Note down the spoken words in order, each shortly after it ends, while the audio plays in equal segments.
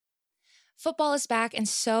Football is back, and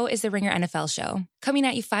so is the Ringer NFL show. Coming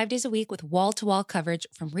at you 5 days a week with wall-to-wall coverage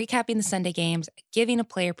from recapping the Sunday games, giving a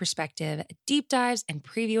player perspective, deep dives, and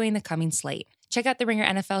previewing the coming slate. Check out the Ringer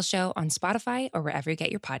NFL show on Spotify or wherever you get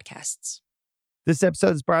your podcasts. This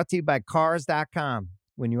episode is brought to you by Cars.com.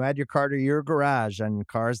 When you add your car to your garage on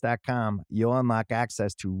Cars.com, you'll unlock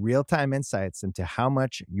access to real-time insights into how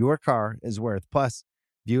much your car is worth. Plus,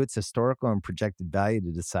 view its historical and projected value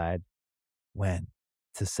to decide when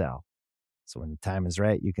to sell. So when the time is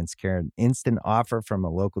right, you can secure an instant offer from a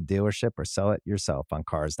local dealership or sell it yourself on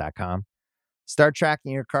Cars.com. Start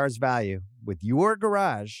tracking your car's value with your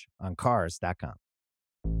garage on Cars.com.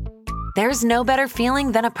 There's no better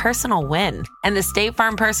feeling than a personal win, and the State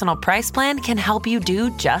Farm Personal Price Plan can help you do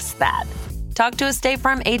just that. Talk to a State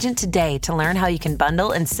Farm agent today to learn how you can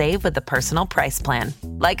bundle and save with the Personal Price Plan.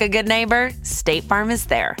 Like a good neighbor, State Farm is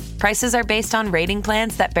there. Prices are based on rating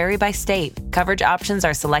plans that vary by state. Coverage options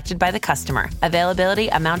are selected by the customer. Availability,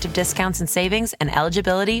 amount of discounts and savings, and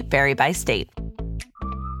eligibility vary by state.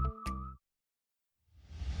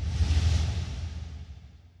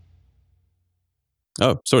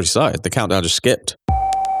 Oh, it's already started. The countdown just skipped.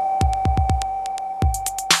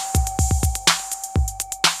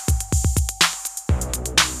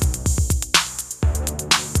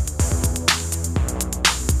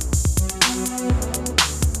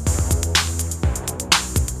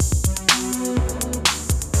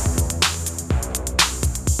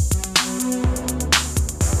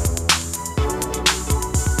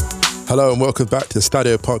 Hello and welcome back to the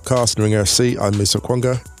Stadio Podcast and Ring FC. I'm Musa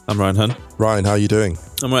Kwanga. I'm Ryan Hunt. Ryan, how are you doing?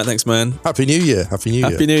 I'm right, thanks, man. Happy New Year. Happy New Year.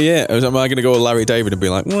 Happy New Year. Am I going to go with Larry David and be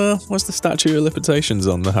like, well, what's the statute of limitations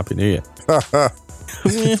on the Happy New Year?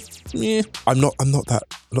 Yeah. I'm not that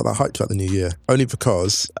hyped about the New Year. Only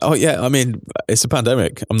because Oh yeah, I mean, it's a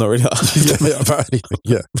pandemic. I'm not really about anything.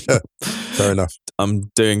 Yeah. Fair enough.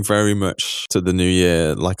 I'm doing very much to the new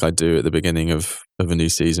year like I do at the beginning of a new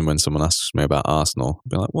season when someone asks me about Arsenal. I'll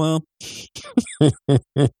be like, well,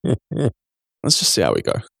 let's just see how we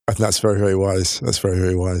go. I think that's very, very wise. That's very,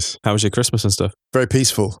 very wise. How was your Christmas and stuff? Very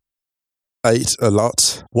peaceful. Ate a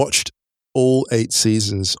lot. Watched all 8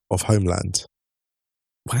 seasons of Homeland.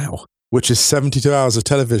 Wow. Which is 72 hours of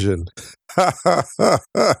television.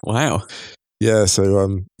 Wow. Yeah,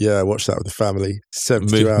 so I watched that with the family.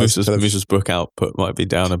 72 hours. Moose's book output might be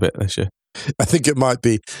down a bit this year. I think it might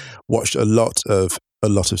be. Watched a lot of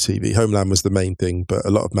TV. Homeland was the main thing, but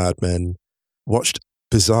a lot of Mad Men. Watched,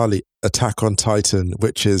 bizarrely, Attack on Titan,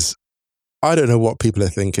 which is, I don't know what people are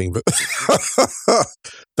thinking, but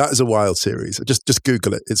that is a wild series. Just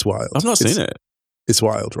Google it. It's wild. I've not seen it. It's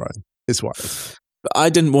wild, Ryan. It's wild.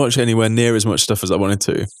 I didn't watch anywhere near as much stuff as I wanted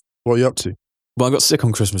to. What are you up to? Well, I got sick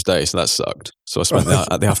on Christmas Day, so that sucked. So I spent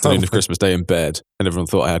the afternoon of Christmas Day in bed, and everyone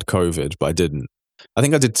thought I had COVID, but I didn't. I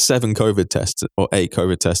think I did 7 COVID tests or 8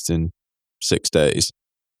 COVID tests in 6 days.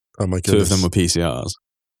 Oh my goodness. 2 of them were PCRs.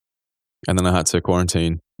 And then I had to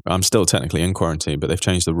quarantine. I'm still technically in quarantine, but they've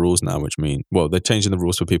changed the rules now, which mean, well, they're changing the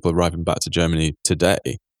rules for people arriving back to Germany today.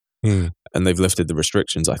 And they've lifted the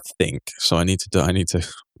restrictions, I think. So I need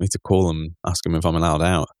to call them, ask them if I'm allowed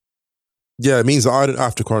out. Yeah, it means that I don't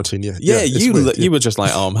have to quarantine. Yeah, you were just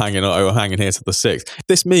like, oh, I'm hanging here till the 6th.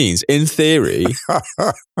 This means, in theory,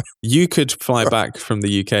 you could fly back from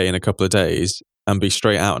the UK in a couple of days and be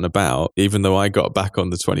straight out and about, even though I got back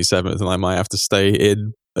on the 27th and I might have to stay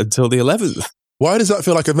in until the 11th. Why does that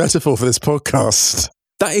feel like a metaphor for this podcast?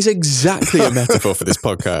 That is exactly a metaphor for this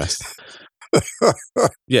podcast.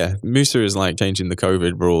 Yeah, Musa is like changing the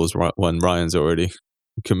COVID rules when Ryan's already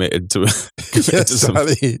committed to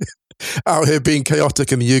something. Out here being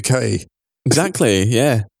chaotic in the UK. Exactly,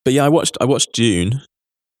 yeah. But yeah, I watched Dune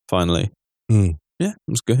finally. Yeah, it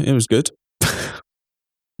was good. It was good.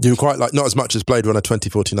 You were quite like, not as much as Blade Runner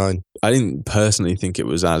 2049. I didn't personally think it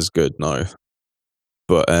was as good, no.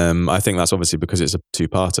 But I think that's obviously because it's a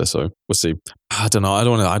 2-parter, so we'll see. I don't know. I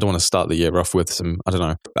don't want to start the year off with some, I don't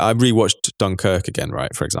know. I rewatched Dunkirk again,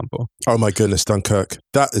 right, for example. Oh my goodness, Dunkirk.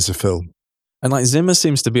 That is a film. And like Zimmer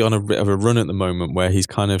seems to be on a bit of a run at the moment where he's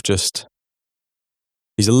kind of just,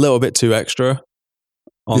 he's a little bit too extra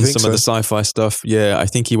on some of the sci-fi stuff. Yeah, I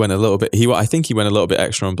think he went a little bit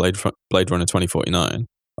extra on Blade Runner 2049.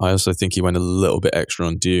 I also think he went a little bit extra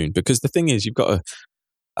on Dune, because the thing is, you've got to,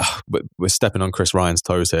 we're stepping on Chris Ryan's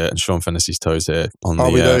toes here and Sean Fennessy's toes here on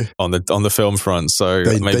the film front. So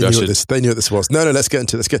they knew what this was. No, let's get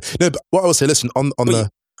into it. No, but what I will say, listen, on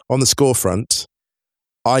the score front,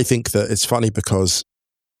 I think that it's funny because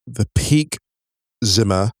the peak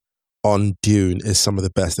Zimmer on Dune is some of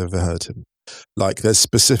the best I've ever heard him. Like, there's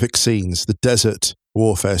specific scenes, the desert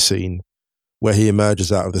warfare scene where he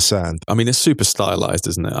emerges out of the sand. I mean, it's super stylized,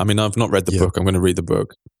 isn't it? I mean, I've not read the book. I'm going to read the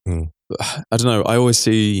book. Mm. I don't know. I always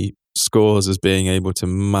see scores as being able to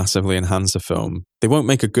massively enhance a film. They won't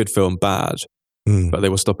make a good film bad, but they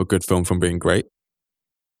will stop a good film from being great.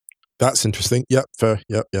 That's interesting. Yep, fair.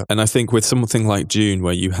 Yep. And I think with something like Dune,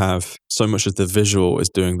 where you have so much of the visual is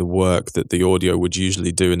doing the work that the audio would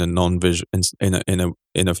usually do in a non-visual in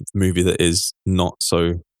a movie that is not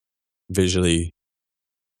so visually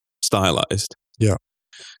stylized. Yeah,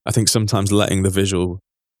 I think sometimes letting the visual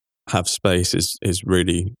have space is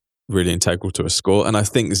really, really integral to a score. And I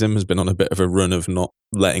think Zimmer's been on a bit of a run of not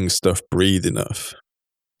letting stuff breathe enough.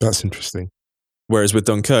 That's interesting. Whereas with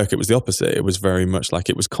Dunkirk, it was the opposite. It was very much like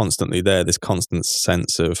it was constantly there, this constant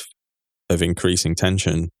sense of increasing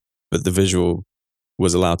tension, but the visual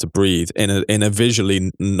was allowed to breathe in a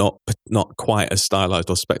visually not quite as stylized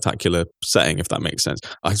or spectacular setting, if that makes sense.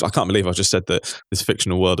 I can't believe I just said that this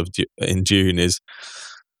fictional world in Dune is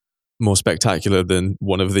more spectacular than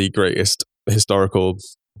one of the greatest historical.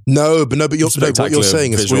 But what you're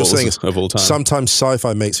saying is of all time. Sometimes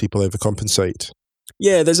sci-fi makes people overcompensate.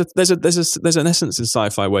 Yeah, there's an essence in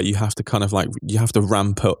sci-fi where you have to kind of like you have to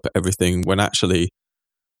ramp up everything when actually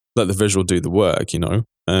let the visual do the work. You know.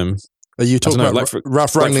 Are you talking about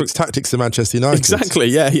Ralph Rangnick's tactics in Manchester United? Exactly.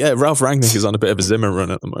 Yeah. Ralph Rangnick is on a bit of a Zimmer run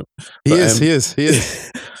at the moment. He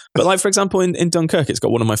is. But like for example, in Dunkirk, it's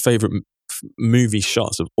got one of my favorite movie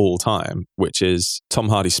shots of all time, which is Tom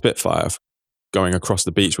Hardy's Spitfire going across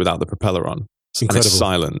the beach without the propeller on. Incredible. And it's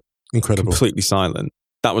silent. Incredible. Completely silent.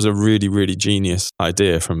 That was a really, really genius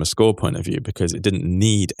idea from a score point of view because it didn't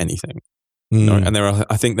need anything. You know? And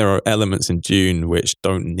I think there are elements in Dune which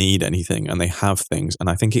don't need anything and they have things.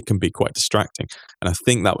 And I think it can be quite distracting. And I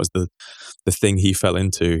think that was the thing he fell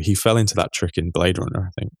into. He fell into that trick in Blade Runner,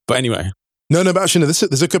 I think. But anyway. No, but actually,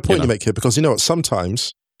 there's a good point you make here because you know what?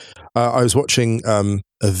 Sometimes I was watching a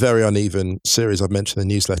very uneven series I've mentioned in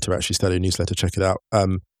the newsletter, actually study a newsletter, check it out,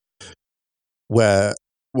 where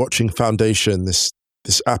watching Foundation, this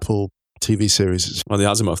Apple TV series. The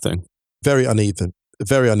Asimov thing. Very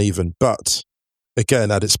uneven, but again,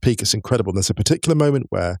 at its peak, it's incredible. And there's a particular moment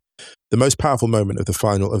where the most powerful moment of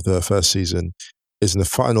the first season is in the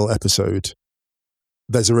final episode.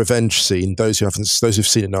 There's a revenge scene. Those who've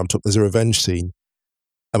seen it now, there's a revenge scene.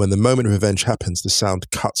 And when the moment of revenge happens, the sound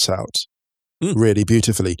cuts out really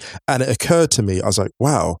beautifully. And it occurred to me, I was like,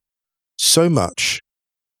 wow, so much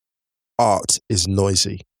art is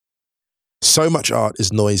noisy. So much art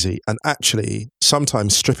is noisy, and actually,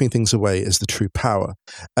 sometimes stripping things away is the true power.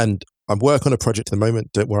 And I'm working on a project at the moment.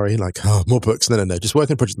 Don't worry, more books. No. Just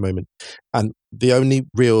working on a project at the moment. And the only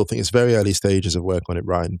real thing, it's very early stages of work on it,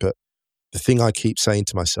 Ryan. But the thing I keep saying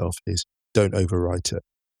to myself is, don't overwrite it.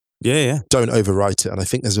 Yeah. Don't overwrite it. And I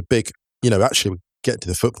think there's a big, actually, we'll get to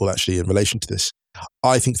the football actually in relation to this.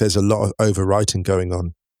 I think there's a lot of overwriting going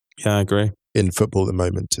on. Yeah, I agree. In football at the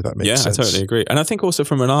moment, if that makes sense. Yeah, I totally agree. And I think also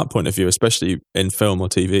from an art point of view, especially in film or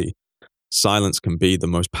TV, silence can be the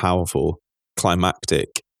most powerful climactic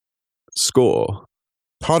score.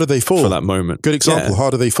 Harder They Fall. For that moment. Good example,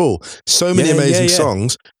 Harder They Fall. So many amazing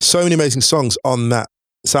songs on that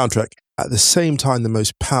soundtrack. At the same time, the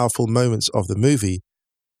most powerful moments of the movie,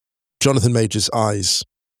 Jonathan Majors' eyes.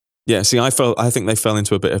 Yeah, see, I think they fell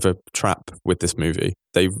into a bit of a trap with this movie.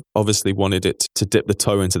 They obviously wanted it to dip the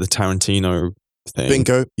toe into the Tarantino thing.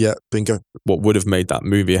 Bingo. What would have made that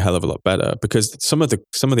movie a hell of a lot better? Because some of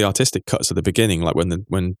the artistic cuts at the beginning, like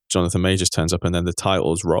when Jonathan Majors turns up and then the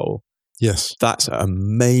titles roll. Yes, that's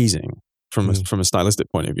amazing from a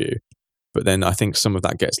stylistic point of view. But then I think some of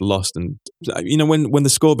that gets lost, and when the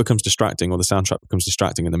score becomes distracting or the soundtrack becomes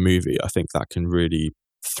distracting in the movie, I think that can really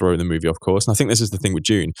throw the movie off course. And I think this is the thing with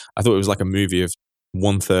Dune. I thought it was like a movie of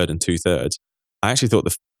 1/3 and 2/3. I actually thought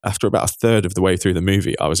after about a third of the way through the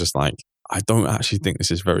movie, I was just like, I don't actually think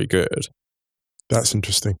this is very good. That's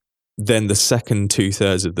interesting. Then the second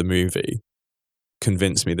 2/3 of the movie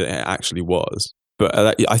convinced me that it actually was.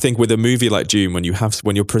 But I think with a movie like Dune, when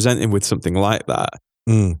you're presented with something like that,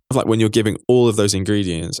 like when you're giving all of those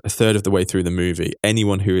ingredients a third of the way through the movie,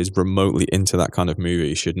 anyone who is remotely into that kind of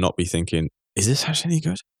movie should not be thinking, is this actually any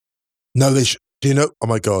good? No, they should. Do you know? Oh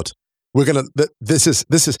my God. This is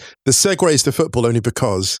the segues to football only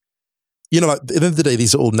because, at the end of the day,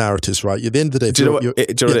 these are all narratives, right? At the end of the day, do you know what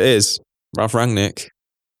it is? Ralph Rangnick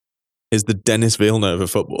is the Denis Villeneuve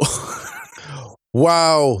of football.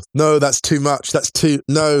 Wow. No, that's too much. Do you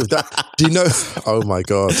know? Oh my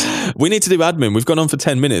God. We need to do admin. We've gone on for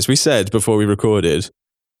 10 minutes. We said before we recorded,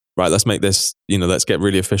 right, let's make this, let's get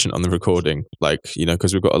really efficient on the recording.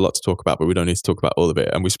 Because we've got a lot to talk about, but we don't need to talk about all of it.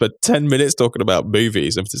 And we spent 10 minutes talking about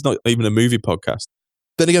movies. If it's not even a movie podcast.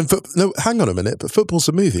 Then again, no, hang on a minute, but football's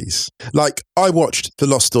are movies. Like, I watched The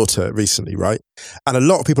Lost Daughter recently, right? And a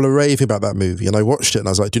lot of people are raving about that movie. And I watched it and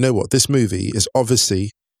I was like, do you know what? This movie is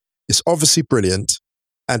obviously brilliant.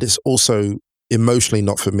 And it's also emotionally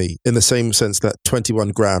not for me, in the same sense that 21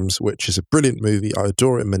 Grams, which is a brilliant movie, I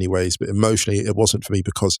adore it in many ways, but emotionally it wasn't for me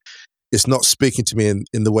because it's not speaking to me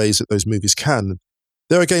in the ways that those movies can.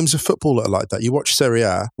 There are games of football that are like that. You watch Serie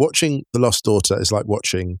A, watching The Lost Daughter is like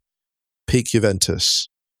watching peak Juventus.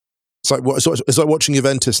 It's like watching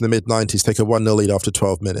Juventus in the mid-90s take a 1-0 lead after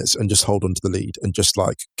 12 minutes and just hold on to the lead and just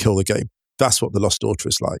like kill the game. That's what The Lost Daughter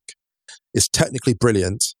is like. It's technically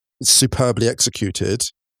brilliant. It's superbly executed.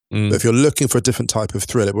 But if you're looking for a different type of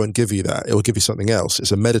thrill, it won't give you that. It will give you something else.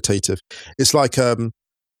 It's a meditative. It's like, there's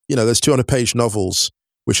 200-page novels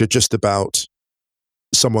which are just about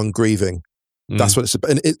someone grieving. That's what it's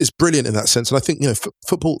about. And it's brilliant in that sense. And I think,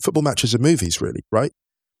 football matches are movies, really, right?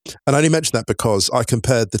 And I only mention that because I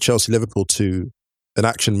compared the Chelsea-Liverpool to an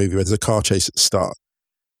action movie where there's a car chase at the start.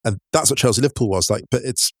 And that's what Chelsea-Liverpool was like. But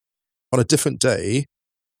it's on a different day.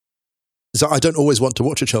 So I don't always want to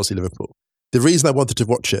watch a Chelsea-Liverpool. The reason I wanted to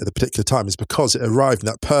watch it at a particular time is because it arrived in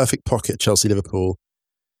that perfect pocket, Chelsea-Liverpool,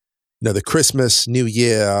 the Christmas, New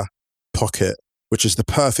Year pocket, which is the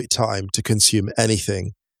perfect time to consume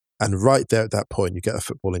anything. And right there at that point, you get a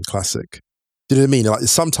footballing classic. Do you know what I mean? Like,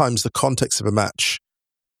 sometimes the context of a match,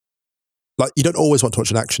 like, you don't always want to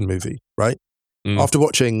watch an action movie, right? After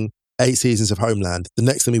watching 8 seasons of Homeland, the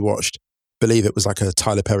next thing we watched, believe it was like a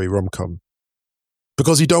Tyler Perry rom-com.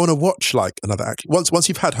 Because you don't want to watch like another action. Once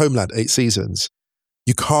you've had Homeland 8 seasons,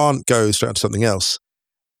 you can't go straight on to something else.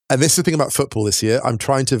 And this is the thing about football this year. I'm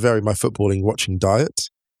trying to vary my footballing watching diet.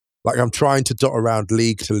 Like, I'm trying to dot around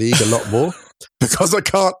league to league a lot more because I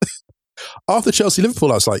can't. After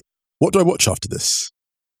Chelsea-Liverpool, I was like, what do I watch after this?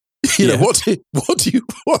 What do you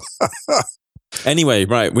want? Anyway,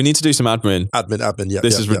 right, we need to do some admin. Admin, yeah.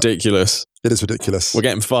 This is ridiculous. It is ridiculous. We're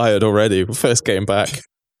getting fired already. We're first getting back.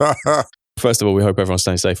 First of all, we hope everyone's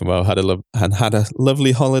staying safe and well. Had a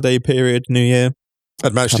lovely holiday period, New Year.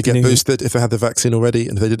 I'd managed to get boosted if they had the vaccine already,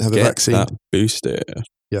 and if they didn't have the vaccine. That booster.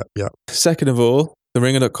 Yeah. Second of all,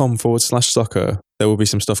 theringer.com/soccer. There will be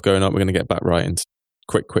some stuff going up. We're going to get back right into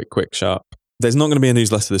quick, sharp. There's not going to be a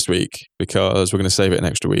newsletter this week because we're going to save it an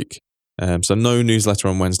extra week. So no newsletter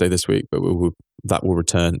on Wednesday this week, but that will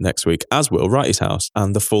return next week, as will Wrighty's House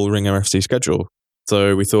and the full Ringer FC schedule.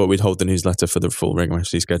 So we thought we'd hold the newsletter for the full Ringer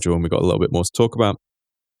FC schedule, and we got a little bit more to talk about.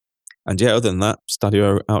 And yeah, other than that,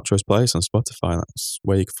 Stadio Outros plays on Spotify. That's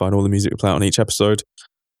where you can find all the music we play out on each episode.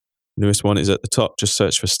 Newest one is at the top. Just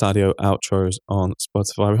search for Stadio Outros on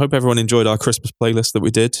Spotify. We hope everyone enjoyed our Christmas playlist that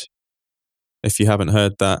we did. If you haven't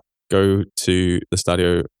heard that, go to the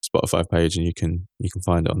Stadio Spotify page and you can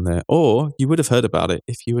find it on there. Or you would have heard about it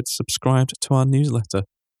if you had subscribed to our newsletter.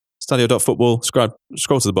 Stadio.football. Scroll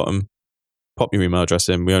to the bottom. Pop your email address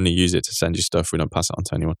in. We only use it to send you stuff. We don't pass it on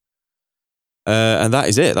to anyone. And that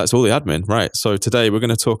is it. That's all the admin. Right. So today we're going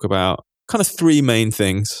to talk about kind of 3 main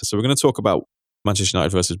things. So we're going to talk about Manchester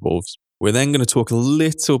United versus Wolves. We're then going to talk a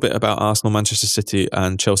little bit about Arsenal, Manchester City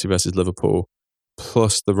and Chelsea versus Liverpool,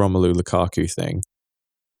 plus the Romelu Lukaku thing.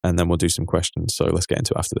 And then we'll do some questions. So let's get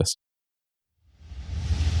into it after this.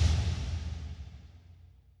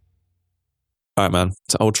 All right, man.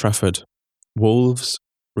 To Old Trafford. Wolves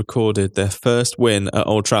recorded their first win at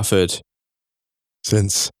Old Trafford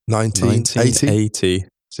since 1980.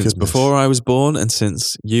 Since before I was born and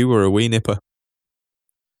since you were a wee nipper.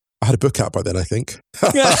 I had a book out by then, I think.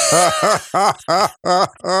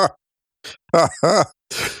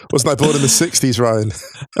 Wasn't I born in the 60s, Ryan?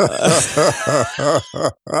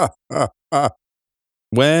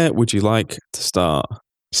 Where would you like to start?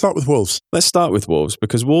 Start with Wolves. Let's start with Wolves,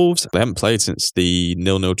 because Wolves, they haven't played since the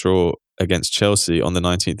 0-0 draw against Chelsea on the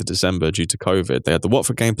 19th of December due to COVID. They had the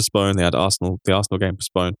Watford game postponed. They had the Arsenal game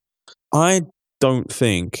postponed. I don't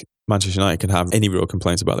think Manchester United can have any real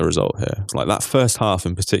complaints about the result here. Like that first half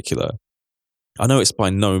in particular, I know it's by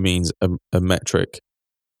no means a metric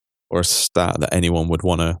or a stat that anyone would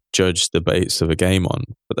want to judge the baits of a game on.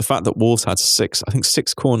 But the fact that Wolves had 6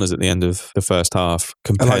 corners at the end of the first half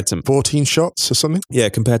compared to 14 shots or something? Yeah,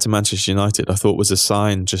 compared to Manchester United, I thought was a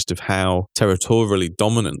sign just of how territorially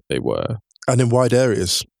dominant they were. And in wide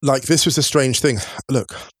areas. Like, this was a strange thing.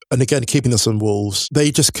 Look, and again, keeping us on Wolves, they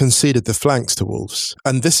just conceded the flanks to Wolves.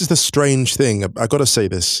 And this is the strange thing. I got to say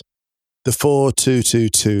this. The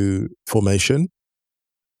 4-2-2-2 formation,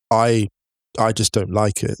 I just don't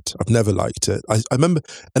like it. I've never liked it. I remember,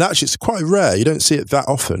 and actually it's quite rare. You don't see it that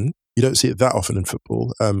often. You don't see it that often in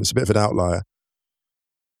football. It's a bit of an outlier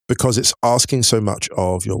because it's asking so much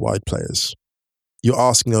of your wide players. you're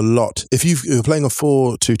asking a lot. If you're playing a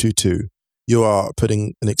 4-2-2-2, you are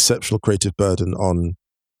putting an exceptional creative burden on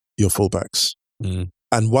your fullbacks.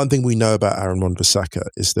 And one thing we know about Aaron Wan-Bissaka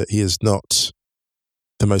is that he is not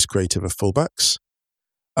the most creative of fullbacks.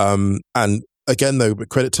 And again, though,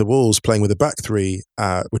 credit to Wolves playing with a back three,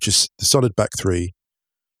 which is the solid back three,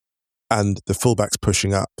 and the fullbacks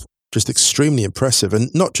pushing up. Just extremely impressive. And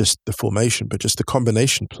not just the formation, but just the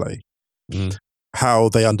combination play. How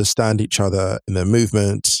they understand each other in their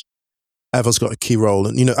movements. Ever's got a key role.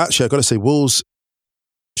 And, actually, I've got to say, Wolves,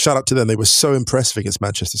 shout out to them. They were so impressive against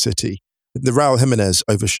Manchester City. The Raul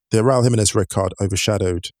Jimenez red card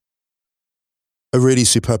overshadowed a really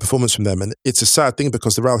superb performance from them. And it's a sad thing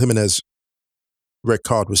because the Raul Jimenez red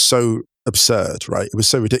card was so absurd, right? It was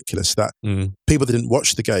so ridiculous that people that didn't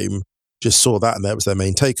watch the game just saw that and that was their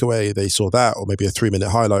main takeaway. They saw that, or maybe a 3-minute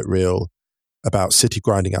highlight reel about City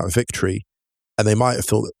grinding out a victory. And they might have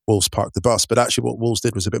thought that Wolves parked the bus. But actually what Wolves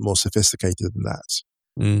did was a bit more sophisticated than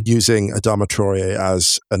that. Using Adama Traoré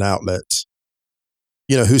as an outlet.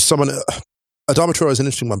 Who's someone... Adama Traoré is an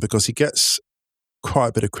interesting one because he gets quite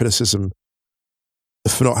a bit of criticism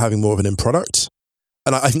for not having more of an end product.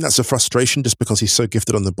 And I think that's a frustration just because he's so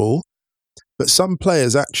gifted on the ball. But some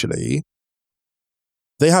players actually,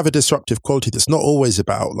 they have a disruptive quality that's not always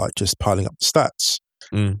about like just piling up the stats.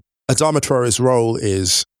 Adama Traoré's role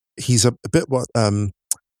is, he's a bit what, in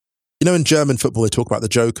German football, they talk about the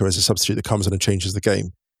joker as a substitute that comes in and changes the game.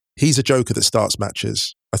 He's a joker that starts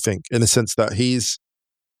matches, I think, in the sense that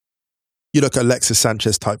you look at Alexis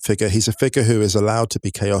Sanchez type figure, he's a figure who is allowed to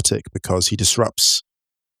be chaotic because he disrupts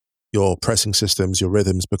your pressing systems, your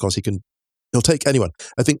rhythms, because he'll take anyone.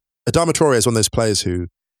 I think Adama Traoré is one of those players who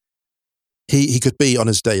he could be on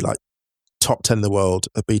his day like top 10 in the world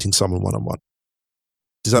at beating someone one-on-one.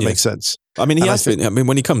 Does that make sense? I mean,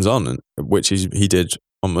 when he comes on, which he did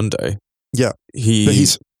on Monday,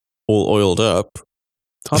 he's all oiled up.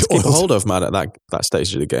 It's hard to keep a hold of, man, at that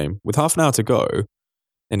stage of the game. With half an hour to go,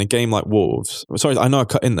 in a game like Wolves, sorry, I know I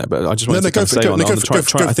cut in there, but I just wanted to say on the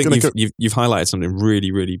try. I think you've highlighted something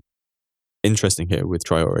really, really interesting here with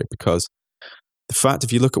Traoré, because the fact,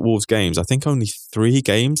 if you look at Wolves games, I think only 3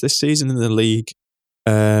 games this season in the league,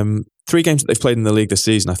 3 games that they've played in the league this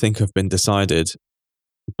season, I think have been decided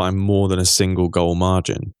by more than a single goal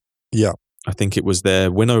margin. Yeah. I think it was their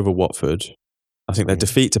win over Watford, I think their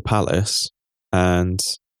defeat to Palace, and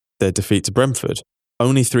their defeat to Brentford.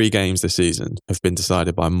 Only 3 games this season have been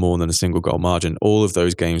decided by more than a single goal margin. All of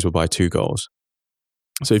those games were by 2 goals.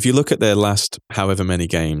 So if you look at their last however many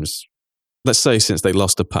games, let's say since they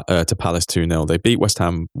lost to Palace 2-0, they beat West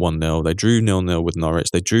Ham 1-0, they drew 0-0 with Norwich,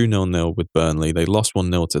 they drew 0-0 with Burnley, they lost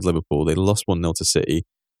 1-0 to Liverpool, they lost 1-0 to City,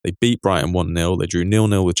 they beat Brighton 1-0, they drew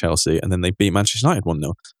 0-0 with Chelsea, and then they beat Manchester United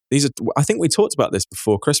 1-0. I think we talked about this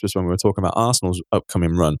before Christmas when we were talking about Arsenal's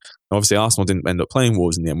upcoming run. Obviously, Arsenal didn't end up playing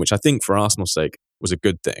Wolves in the end, which I think for Arsenal's sake was a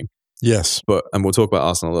good thing. Yes. And we'll talk about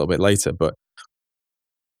Arsenal a little bit later, but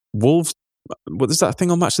Wolves, there's that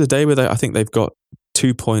thing on Match of the Day where I think they've got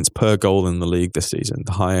 2 points per goal in the league this season,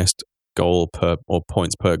 the highest goal or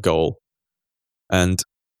points per goal. And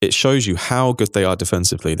it shows you how good they are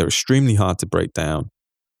defensively. They're extremely hard to break down.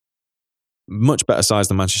 Much better size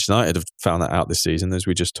than Manchester United have found that out this season, as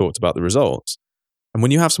we just talked about the results. And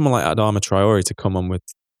when you have someone like Adama Traoré to come on with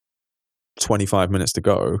 25 minutes to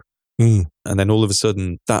go, and then all of a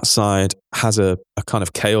sudden that side has a kind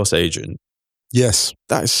of chaos agent. Yes.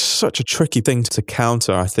 That is such a tricky thing to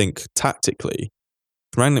counter, I think, tactically.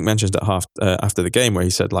 Rangnick mentioned it after the game where he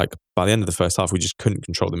said, like, by the end of the first half, we just couldn't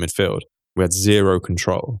control the midfield. We had 0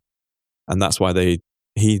 control. And that's why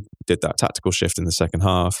he did that tactical shift in the second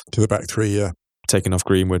half. To the back 3, yeah. Taking off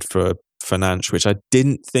Greenwood for Fernandes, which I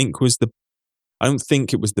don't think it was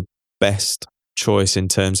the best choice in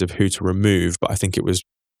terms of who to remove, but I think it was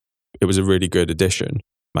a really good addition.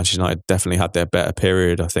 Manchester United definitely had their better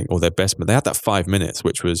period, I think, or their best, but they had that 5 minutes,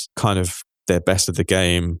 which was kind of their best of the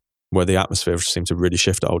game, where the atmosphere seemed to really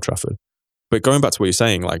shift at Old Trafford. But going back to what you're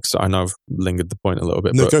saying, like, so I know I've lingered the point a little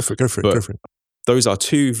bit. No, go for it. Those are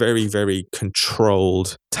 2 very, very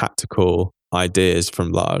controlled tactical ideas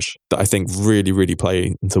from Lage that I think really, really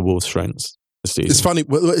play into Wolves' strengths this season.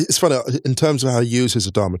 It's funny in terms of how he uses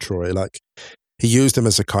Adama Traoré. Like, he used him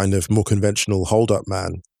as a kind of more conventional hold-up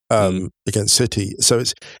man against City. So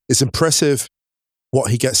it's impressive what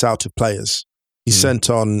he gets out of players. He sent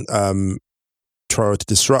on Traoré to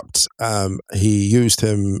disrupt. He used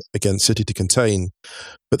him against City to contain.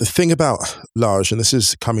 But the thing about Lage, and this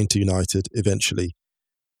is coming to United eventually,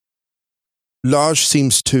 Lage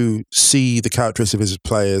seems to see the characteristics of his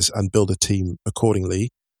players and build a team accordingly.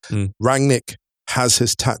 Rangnick has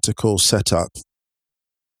his tactical setup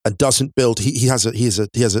and doesn't build. He has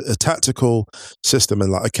a tactical system,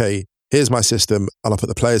 and like, okay, here's my system, and I'll put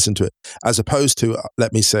the players into it. As opposed to,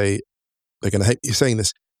 let me say, they're going to hate you saying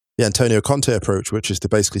this, the Antonio Conte approach, which is to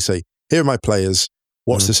basically say, here are my players,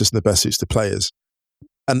 what's the system that best suits the players?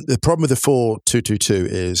 And the problem with the 4-2-2-2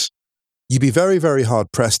 is you'd be very, very hard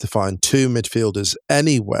pressed to find two midfielders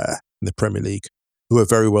anywhere in the Premier League who are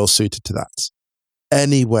very well suited to that.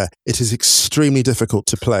 Anywhere. It is extremely difficult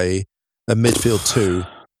to play a midfield two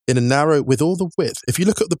in a narrow, with all the width. If you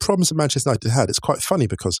look at the problems that Manchester United had, it's quite funny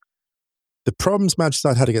because the problems Manchester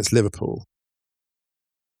United had against Liverpool,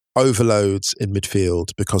 overloads in midfield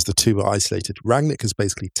because the two were isolated. Rangnick has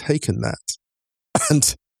basically taken that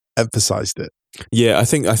and emphasized it. Yeah, I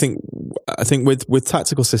think with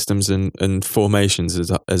tactical systems and formations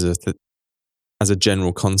as a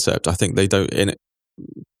general concept, I think they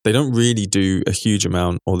don't really do a huge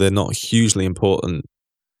amount, or they're not hugely important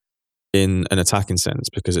in an attacking sense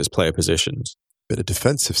because it's player positions. But in a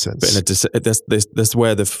defensive sense. But that's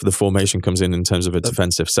where the formation comes in terms of a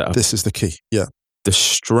defensive setup. This is the key, yeah. The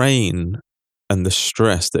strain and the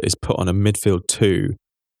stress that is put on a midfield two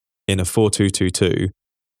in a 4-2-2-2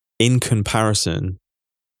 in comparison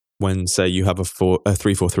when, say, you have a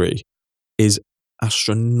 3-4-3 is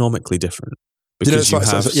astronomically different because you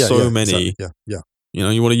have so many. You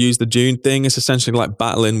know, you want to use the Dune thing. It's essentially like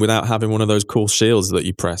battling without having one of those cool shields that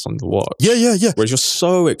you press on the watch. Yeah. Whereas you're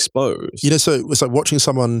so exposed. You know, so it's like watching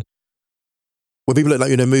someone, when people look like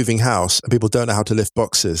you're in a moving house and people don't know how to lift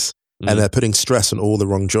boxes and they're putting stress on all the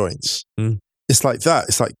wrong joints. It's like that.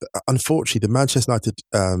 It's like, unfortunately, the Manchester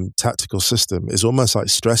United tactical system is almost like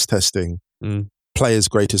stress testing players'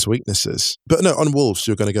 greatest weaknesses. But no, on Wolves,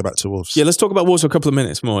 you're going to go back to Wolves. Yeah, let's talk about Wolves for a couple of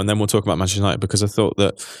minutes more and then we'll talk about Manchester United, because I thought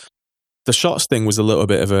that the shots thing was a little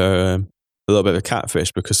bit of a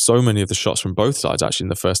catfish, because so many of the shots from both sides actually in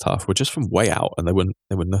the first half were just from way out and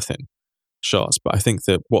they were nothing shots. But I think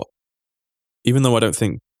that even though I don't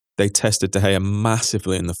think they tested De Gea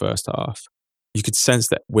massively in the first half, you could sense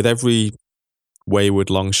that with every wayward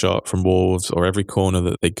long shot from Wolves or every corner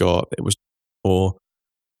that they got, or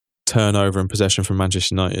turnover and possession from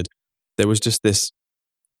Manchester United, there was just this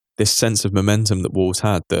sense of momentum that Wolves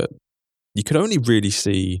had that you could only really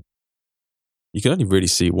see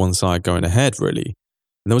one side going ahead, really.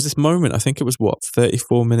 And there was this moment, I think it was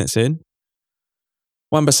 34 minutes in,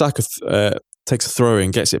 Wan-Bissaka takes a throw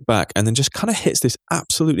in, gets it back, and then just kind of hits this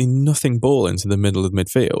absolutely nothing ball into the middle of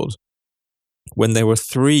midfield when there were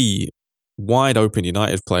three wide open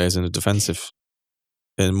United players in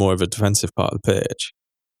more of a defensive part of the pitch.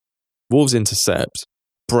 Wolves intercept,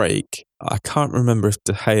 break. I can't remember if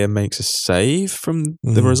De Gea makes a save from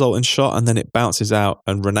the resulting shot, and then it bounces out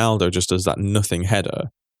and Ronaldo just does that nothing header.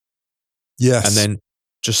 Yes. And then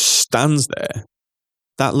just stands there.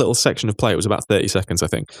 That little section of play, it was about 30 seconds, I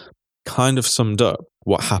think, kind of summed up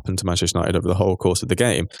what happened to Manchester United over the whole course of the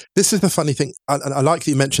game. This is the funny thing. I like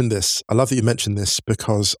that you mentioned this. I love that you mentioned this,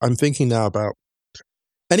 because I'm thinking now about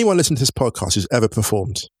anyone listening to this podcast who's ever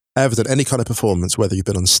performed, ever done any kind of performance, whether you've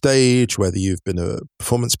been on stage, whether you've been a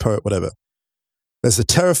performance poet, whatever. There's a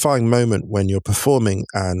terrifying moment when you're performing,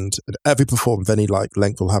 and every performance of any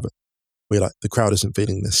length will have it, where you're like, the crowd isn't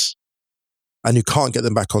feeling this. And you can't get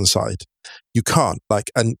them back on side. You can't.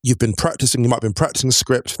 And you've been practicing, you might have been practicing a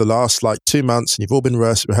script for the last 2 months, and you've all been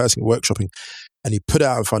rehearsing, workshopping, and you put it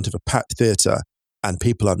out in front of a packed theatre and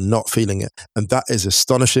people are not feeling it. And that is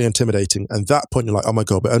astonishingly intimidating. And at that point, you're like, oh my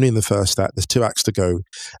God, but only in the first act, there's 2 acts to go,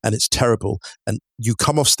 and it's terrible. And you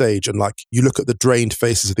come off stage and you look at the drained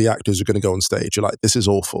faces of the actors who are going to go on stage. You're like, this is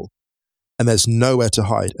awful. And there's nowhere to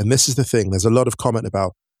hide. And this is the thing. There's a lot of comment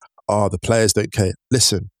about, the players don't care.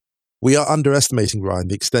 Listen, we are underestimating, Ryan,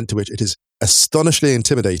 the extent to which it is astonishingly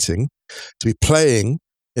intimidating to be playing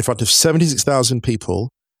in front of 76,000 people,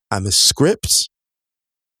 and the script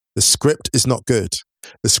is not good.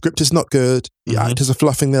 The script is not good. The actors are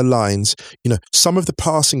fluffing their lines. Some of the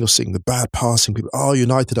passing you're seeing, the bad passing, people,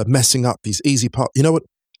 United are messing up these easy parts. You know what?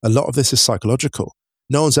 A lot of this is psychological.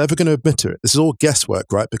 No one's ever going to admit to it. This is all guesswork,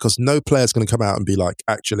 right? Because no player's going to come out and be like,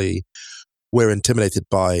 actually, we're intimidated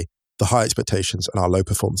by the high expectations and our low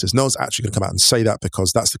performances. No one's actually going to come out and say that,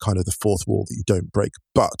 because that's the kind of the fourth wall that you don't break.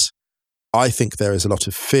 But I think there is a lot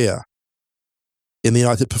of fear in the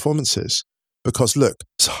United performances, because look,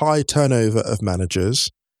 it's high turnover of managers,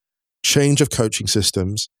 change of coaching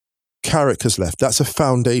systems, Carrick has left. That's a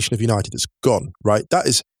foundation of United that's gone, right? That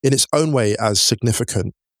is in its own way as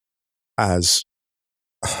significant as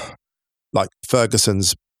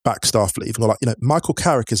Ferguson's backstaff leaving, or Michael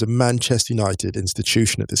Carrick is a Manchester United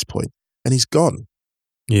institution at this point, and he's gone.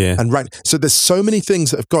 Yeah. And so there's so many things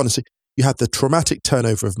that have gone. So You had the traumatic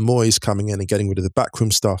turnover of Moyes coming in and getting rid of the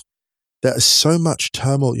backroom stuff. There is so much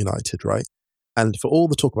turmoil at United, right? And for all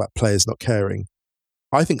the talk about players not caring,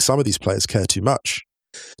 I think some of these players care too much.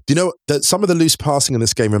 Do you know that some of the loose passing in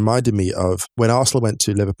this game reminded me of when Arsenal went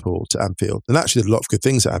to Liverpool, to Anfield, and actually did a lot of good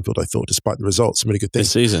things at Anfield, I thought, despite the results, some really good things.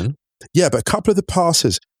 This season? Yeah, but a couple of the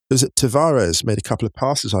passes, there was Tavares made a couple of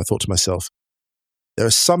passes, I thought to myself, there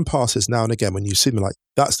are some passes now and again when you see them like,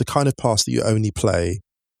 that's the kind of pass that you only play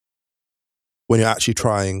when you're actually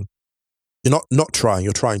trying. You're not trying,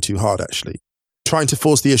 you're trying too hard, actually. Trying to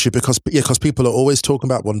force the issue because people are always talking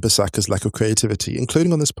about Wan-Bissaka's lack of creativity,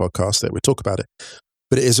 including on this podcast that we talk about it.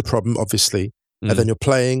 But it is a problem, obviously. And then you're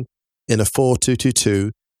playing in a 4-2-2-2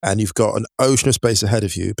 and you've got an ocean of space ahead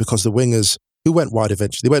of you because the wingers who went wide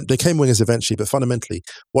eventually, they came wingers eventually, but fundamentally,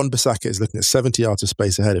 Wan-Bissaka is looking at 70 yards of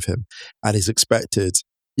space ahead of him and is expected,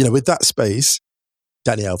 with that space,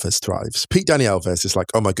 Dani Alves thrives. Dani Alves is like,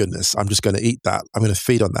 oh my goodness, I'm just going to eat that. I'm going to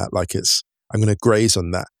feed on that I'm going to graze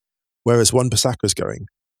on that. Whereas Wan-Bissaka is going,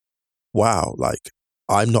 wow,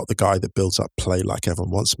 I'm not the guy that builds up play like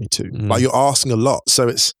everyone wants me to. You're asking a lot.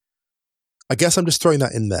 So I guess I'm just throwing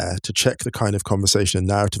that in there to check the kind of conversation and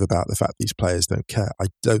narrative about the fact these players don't care. I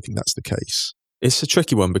don't think that's the case. It's a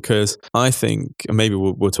tricky one because I think, and maybe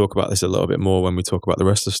we'll talk about this a little bit more when we talk about the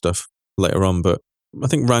rest of the stuff later on, but I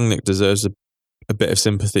think Rangnick deserves a bit of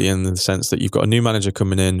sympathy in the sense that you've got a new manager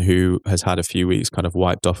coming in who has had a few weeks kind of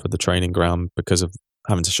wiped off of the training ground because of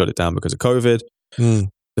having to shut it down because of COVID. The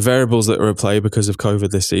variables that are at play because of COVID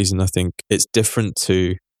this season, I think it's different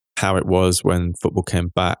to how it was when football came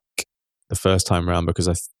back the first time around because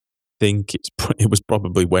I think it was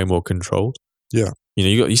probably way more controlled. Yeah.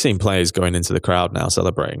 You've seen players going into the crowd now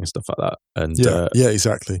celebrating and stuff like that. And yeah,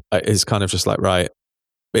 exactly. It's kind of just like, right,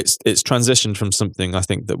 it's transitioned from something I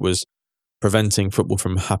think that was preventing football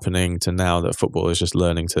from happening to now that football is just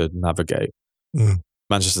learning to navigate.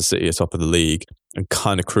 Manchester City are top of the league and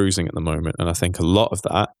kind of cruising at the moment. And I think a lot of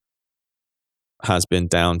that has been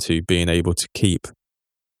down to being able to keep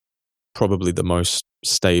probably the most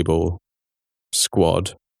stable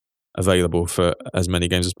squad available for as many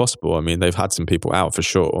games as possible. I mean, they've had some people out for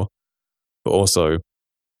sure, but also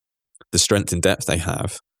the strength and depth they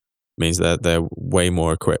have means that they're way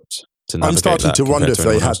more equipped to navigate. I'm starting to wonder if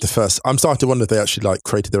they had else. the first. I'm starting to wonder if they actually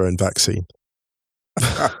created their own vaccine.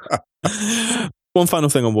 One final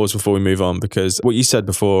thing on Wolves before we move on, because what you said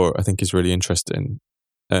before I think is really interesting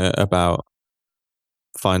about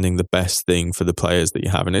finding the best thing for the players that you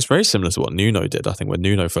have. And it's very similar to what Nuno did, I think, when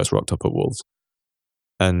Nuno first rocked up at Wolves.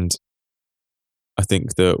 And I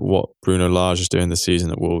think that what Bruno Lage is doing this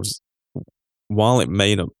season at Wolves, while it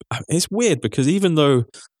may not... It's weird because even though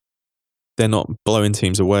they're not blowing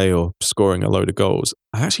teams away or scoring a load of goals,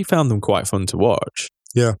 I actually found them quite fun to watch.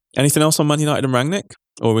 Yeah. Anything else on Man United and Rangnick?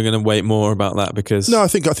 Or are we going to wait more about that? Because no, I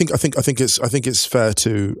think it's fair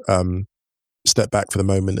to step back for the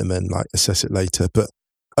moment and then assess it later. But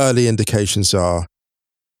early indications are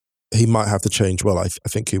he might have to change. Well, I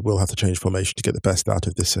think he will have to change formation to get the best out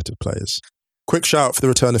of this set of players. Quick shout for the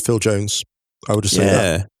return of Phil Jones. I would just say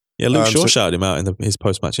that. Yeah, Luke Shaw shouted him out in his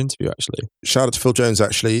post-match interview, actually. Shout out to Phil Jones,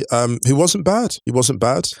 actually, who wasn't bad. He wasn't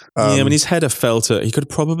bad. I mean, his header fell to... He could have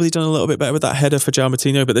probably done a little bit better with that header for João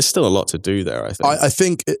Moutinho, but there's still a lot to do there, I think. I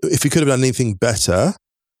think if he could have done anything better,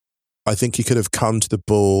 I think he could have come to the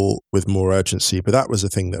ball with more urgency, but that was a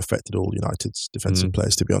thing that affected all United's defensive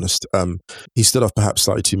players, to be honest. He stood off perhaps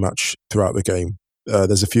slightly too much throughout the game.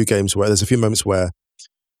 There's a few moments where,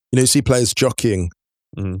 you see players jockeying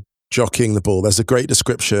the ball. There's a great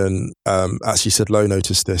description. Actually, said Lowe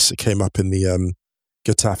noticed this. It came up in the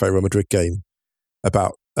Getafe Real Madrid game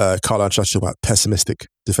about Carlo Ancelotti about pessimistic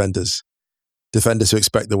defenders who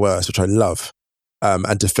expect the worst, which I love,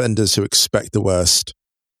 and defenders who expect the worst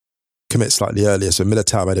commit slightly earlier. So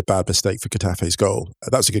Militao made a bad mistake for Getafe's goal.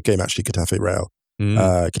 That was a good game, actually. Getafe Real,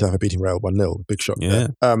 Getafe beating Real 1-0. Big shot. Yeah.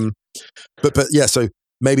 There. But yeah. So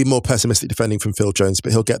maybe more pessimistic defending from Phil Jones,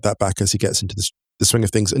 but he'll get that back as he gets into the swing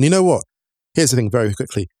of things. And you know what? Here's the thing very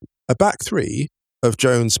quickly. A back three of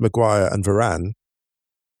Jones, Maguire and Varane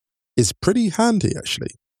is pretty handy,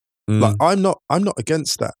 actually. I'm not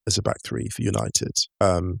against that as a back three for United.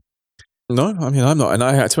 No, I mean, I'm not. And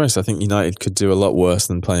to be honest, I think United could do a lot worse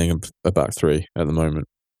than playing a back three at the moment.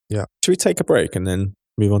 Yeah. Should we take a break and then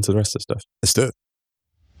move on to the rest of the stuff? Let's do it.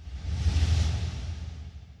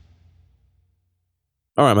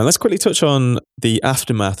 All right, man, let's quickly touch on the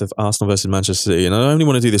aftermath of Arsenal versus Manchester City. And I only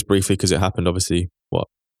want to do this briefly because it happened, obviously,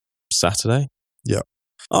 Saturday? Yeah.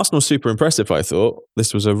 Arsenal super impressive, I thought.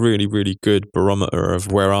 This was a really, really good barometer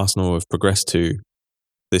of where Arsenal have progressed to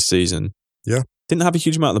this season. Yeah. Didn't have a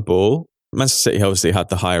huge amount of the ball. Manchester City obviously had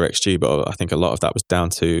the higher XG, but I think a lot of that was down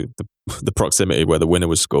to the proximity where the winner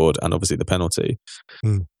was scored and obviously the penalty.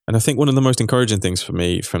 And I think one of the most encouraging things for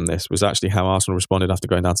me from this was actually how Arsenal responded after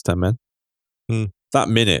going down to 10 men. That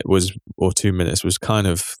minute or 2 minutes was kind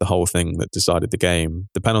of the whole thing that decided the game.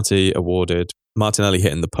 The penalty awarded, Martinelli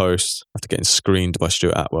hitting the post after getting screened by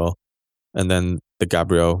Stuart Atwell, and then the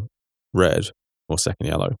Gabriel red or second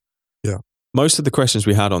yellow. Yeah. Most of the questions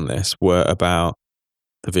we had on this were about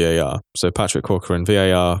the VAR. So Patrick Corcoran,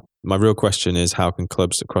 VAR, my real question is how can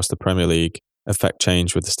clubs across the Premier League affect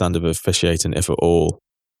change with the standard of officiating, if at all?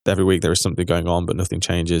 Every week there is something going on, but nothing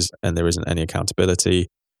changes and there isn't any accountability.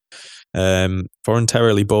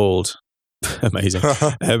 Voluntarily bald. Amazing.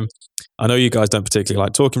 I know you guys don't particularly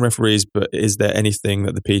like talking referees, but is there anything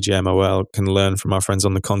that the PGMOL can learn from our friends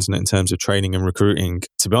on the continent in terms of training and recruiting?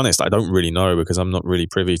 To be honest, I don't really know because I'm not really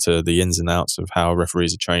privy to the ins and outs of how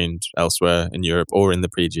referees are trained elsewhere in Europe or in the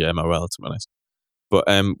PGMOL, to be honest. But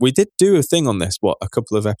we did do a thing on this, a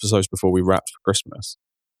couple of episodes before we wrapped for Christmas.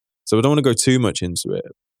 So I don't want to go too much into it,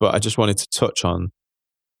 but I just wanted to touch on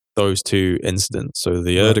those two incidents. So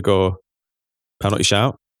the Erdegaard penalty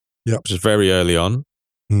shout, which is very early on,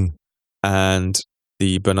 and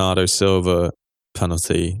the Bernardo Silva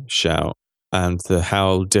penalty shout, and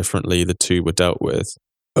how differently the two were dealt with.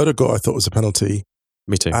 Erdegaard, I thought, was a penalty.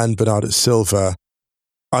 Me too. And Bernardo Silva,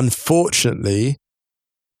 unfortunately,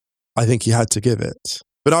 I think he had to give it.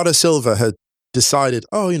 Bernardo Silva had decided,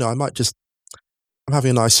 I'm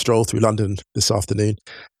having a nice stroll through London this afternoon.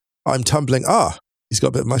 I'm tumbling. He's got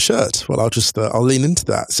a bit of my shirt. Well, I'll lean into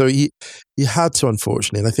that. So he had to,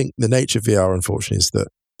 unfortunately. And I think the nature of VR, unfortunately, is that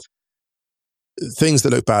things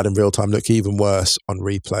that look bad in real time look even worse on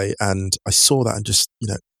replay. And I saw that and just,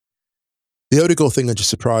 the Odegaard thing just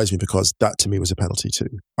surprised me because that to me was a penalty too.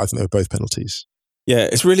 I think they were both penalties. Yeah,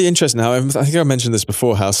 it's really interesting how, I think I mentioned this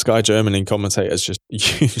before, how Sky Germany commentators just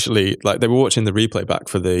usually, they were watching the replay back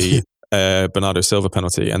for the Bernardo Silva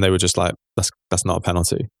penalty and they were just like, that's not a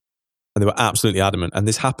penalty. And they were absolutely adamant. And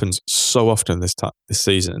this happens so often this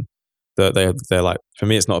season that they're like, for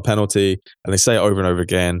me, it's not a penalty. And they say it over and over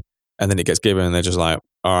again. And then it gets given and they're just like,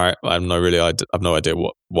 all right, I have no idea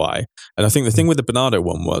why. And I think the thing with the Bernardo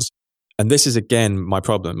one was, and this is again my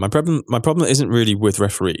problem. My problem isn't really with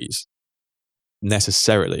referees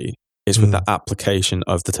necessarily. It's with the application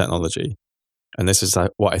of the technology. And this is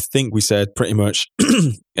what I think we said pretty much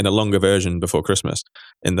in a longer version before Christmas,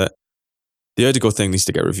 in that the Odegaard thing needs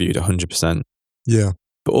to get reviewed 100%. Yeah.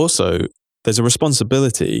 But also, there's a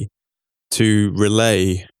responsibility to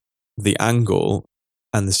relay the angle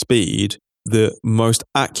and the speed that most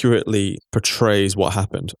accurately portrays what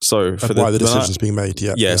happened. So for why the decision's being made,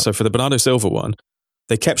 yeah. So for the Bernardo Silva one,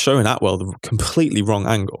 they kept showing Atwell the completely wrong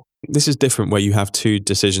angle. This is different where you have two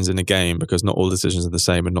decisions in a game because not all decisions are the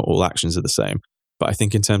same and not all actions are the same. But I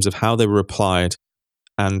think in terms of how they were applied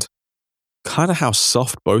and kind of how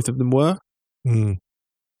soft both of them were,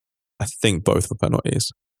 I think both were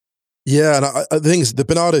penalties. Yeah, and the thing is, the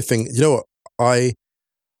Bernardo thing, you know what?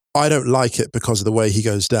 I don't like it because of the way he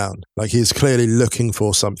goes down. Like, he's clearly looking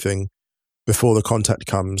for something before the contact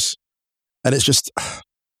comes. And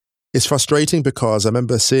it's frustrating because I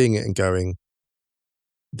remember seeing it and going,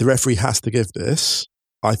 the referee has to give this,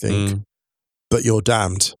 I think, but you're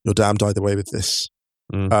damned. You're damned either way with this.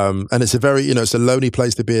 And it's a very, it's a lonely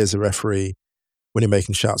place to be as a referee when you're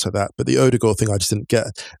making shouts like that. But the Odegaard thing, I just didn't get.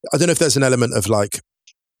 I don't know if there's an element of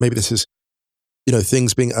maybe this is,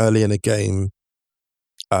 things being early in a game,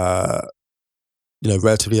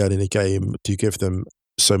 relatively early in a game, do you give them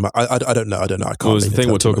so much? I don't know. I can't. Well, the thing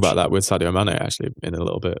we'll talk about that with Sadio Mane actually in a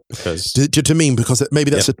little bit because. Do you mean because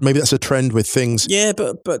maybe that's a trend with things? Yeah,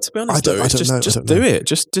 but to be honest, just do it.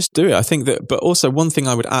 Just do it. I think that. But also, one thing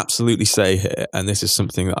I would absolutely say here, and this is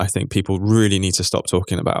something that I think people really need to stop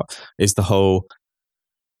talking about, is the whole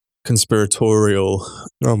conspiratorial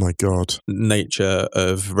nature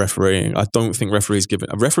of refereeing. I don't think referees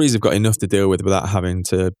have got enough to deal with without having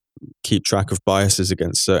to keep track of biases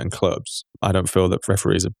against certain clubs. I don't feel that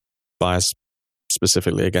referees are biased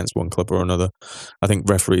specifically against one club or another. I think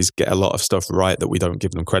referees get a lot of stuff right that we don't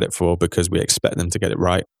give them credit for because we expect them to get it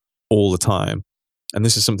right all the time. And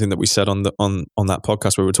this is something that we said on that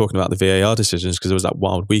podcast where we were talking about the VAR decisions, because it was that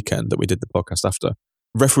wild weekend that we did the podcast after.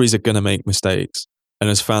 Referees are going to make mistakes. And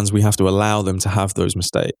as fans, we have to allow them to have those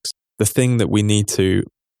mistakes. The thing that we need to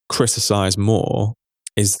criticize more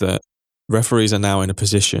is that referees are now in a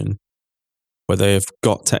position where they have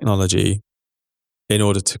got technology in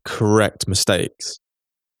order to correct mistakes.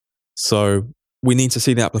 So we need to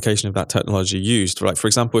see the application of that technology used. Like, for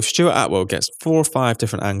example, if Stuart Atwell gets 4 or 5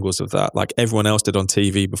 different angles of that, like everyone else did on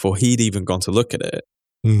TV before he'd even gone to look at it,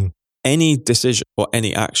 any decision or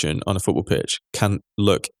any action on a football pitch can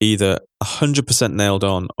look either 100% nailed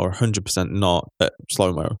on or 100% not at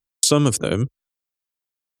slow-mo. Some of them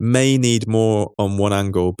may need more on one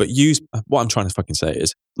angle, but what I'm trying to fucking say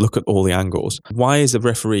is look at all the angles. Why is the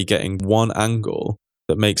referee getting one angle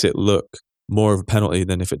that makes it look more of a penalty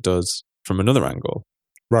than if it does from another angle?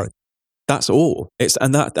 Right. That's all.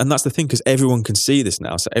 And that's the thing, because everyone can see this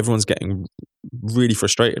now, so everyone's getting really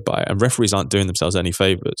frustrated by it, and referees aren't doing themselves any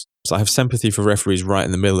favors. So I have sympathy for referees right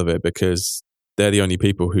in the middle of it, because they're the only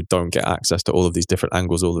people who don't get access to all of these different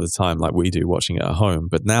angles all of the time like we do watching it at home.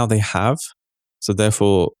 But now they have. So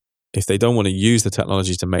therefore, if they don't want to use the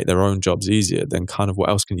technology to make their own jobs easier, then kind of what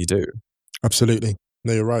else can you do? Absolutely.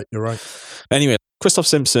 No, you're right. You're right. Anyway, Christoph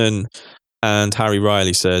Simpson and Harry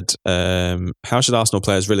Riley said, how should Arsenal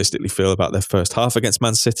players realistically feel about their first half against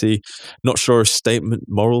Man City? Not sure if statement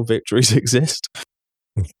moral victories exist.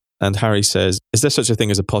 And Harry says, is there such a thing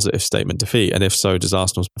as a positive statement defeat? And if so, does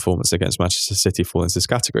Arsenal's performance against Manchester City fall into this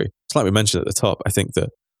category? It's like we mentioned at the top. I think that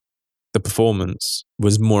the performance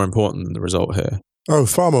was more important than the result here. Oh,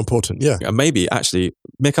 far more important, yeah. And maybe, actually,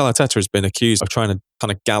 Mikel Arteta has been accused of trying to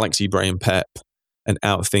kind of galaxy brain Pep and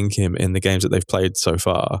outthink him in the games that they've played so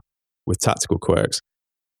far with tactical quirks.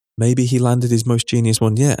 Maybe he landed his most genius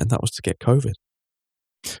one yet, and that was to get COVID.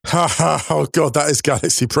 Oh, God, that is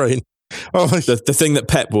galaxy brain. Oh, the thing that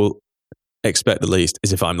Pep will expect the least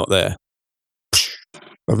is if I'm not there.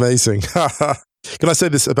 Amazing. Can I say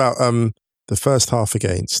this about the first half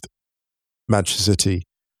against Manchester City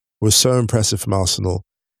was so impressive from Arsenal.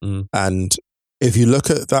 And if you look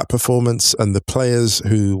at that performance and the players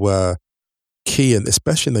who were key, and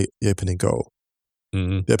especially in the opening goal,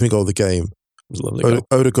 the opening goal of the game, it was a lovely goal.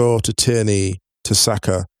 Odegaard to Tierney to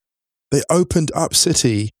Saka, they opened up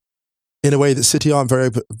City in a way that City aren't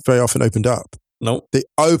very often opened up. Nope. They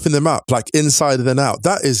opened them up like inside and then out.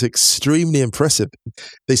 That is extremely impressive.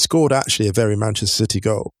 They scored actually a very Manchester City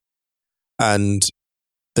goal. And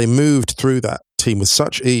they moved through that team with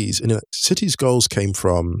such ease. And City's goals came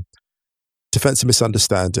from defensive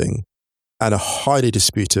misunderstanding and a highly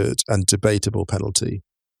disputed and debatable penalty.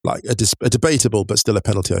 Like a debatable, but still a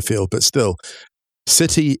penalty, I feel. But still,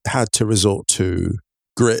 City had to resort to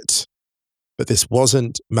grit. But this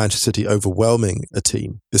wasn't Manchester City overwhelming a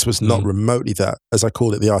team. This was not remotely that. As I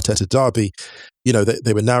call it, the Arteta derby.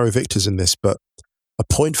 They were narrow victors in this, but a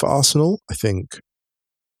point for Arsenal, I think,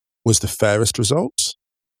 was the fairest result.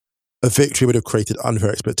 A victory would have created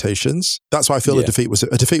unfair expectations. That's why I feel a defeat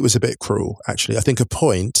was a bit cruel, actually. I think a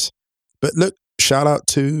point, but look, shout out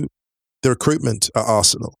to the recruitment at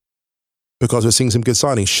Arsenal, because we're seeing some good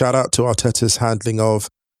signings. Shout out to Arteta's handling of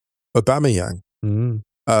Aubameyang and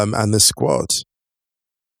the squad.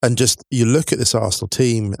 And just, you look at this Arsenal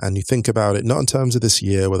team and you think about it, not in terms of this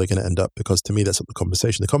year where they're going to end up, because to me, that's not the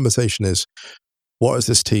conversation. The conversation is, what is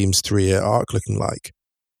this team's 3-year arc looking like?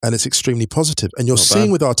 And it's extremely positive. And you're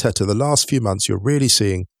seeing with Arteta, the last few months, you're really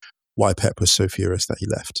seeing why Pep was so furious that he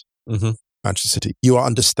left Manchester City. You are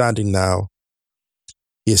understanding now.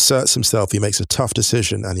 He asserts himself, he makes a tough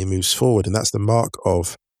decision, and he moves forward. And that's the mark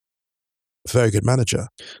of a very good manager.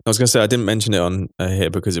 I was going to say, I didn't mention it on here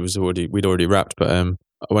because we'd already wrapped, but I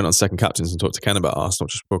went on Second Captains and talked to Ken about Arsenal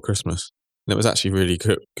just before Christmas. And it was actually really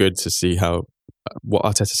good to see what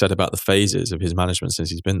Arteta said about the phases of his management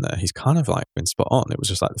since he's been there. He's kind of like been spot on. It was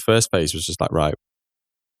just like the first phase was just like, right,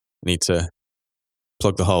 we need to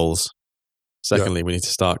plug the holes. Secondly, we need to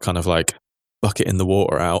start kind of like bucketing the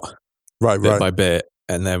water out bit by bit.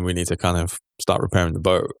 And then we need to kind of start repairing the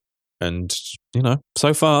boat. And,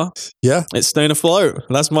 so far, it's staying afloat.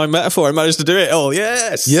 That's my metaphor. I managed to do it all.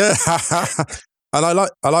 Yes. Yeah. And I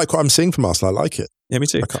like what I'm seeing from Arsenal. I like it. Yeah, me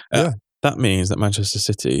too. That means that Manchester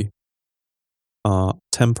City are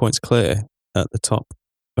 10 points clear at the top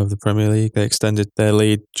of the Premier League. They extended their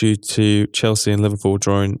lead due to Chelsea and Liverpool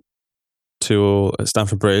drawing 2-2 at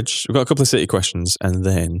Stamford Bridge. We've got a couple of City questions and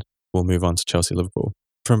then we'll move on to Chelsea-Liverpool.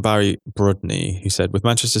 From Barry Brudney, who said, with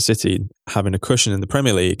Manchester City having a cushion in the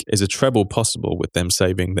Premier League, is a treble possible with them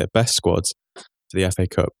saving their best squads for the FA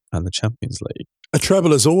Cup and the Champions League? A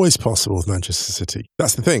treble is always possible with Manchester City.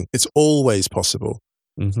 That's the thing. It's always possible.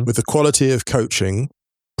 With the quality of coaching,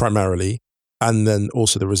 primarily, and then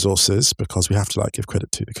also the resources, because we have to give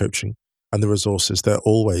credit to the coaching and the resources. They're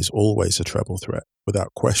always a treble threat, without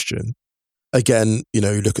question. Again, you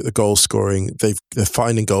look at the goal scoring. They're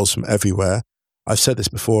finding goals from everywhere. I've said this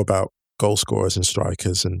before about goal scorers and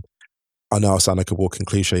strikers, and I know I sound like a walking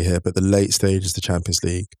cliche here, but the late stages of the Champions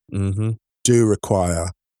League do require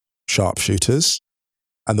sharpshooters.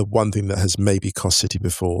 And the one thing that has maybe cost City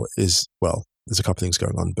before is, well, there's a couple of things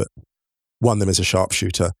going on, but one of them is a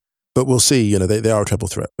sharpshooter. But we'll see. They are a treble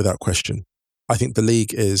threat without question. I think the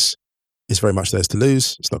league is very much theirs to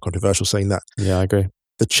lose. It's not controversial saying that. Yeah, I agree.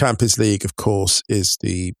 The Champions League, of course, is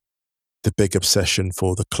the big obsession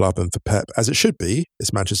for the club and for Pep, as it should be.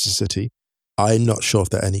 It's Manchester City. I'm not sure if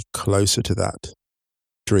they're any closer to that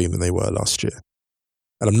dream than they were last year.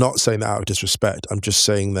 And I'm not saying that out of disrespect. I'm just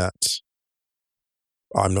saying that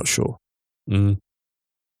I'm not sure. Mm.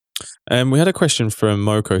 We had a question from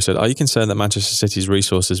Moko. Said, are you concerned that Manchester City's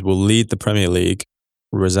resources will lead the Premier League,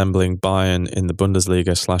 resembling Bayern in the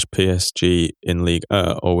Bundesliga / PSG in Ligue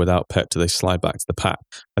 1, or without Pep, do they slide back to the pack?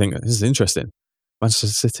 I think this is interesting. Manchester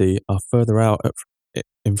City are further out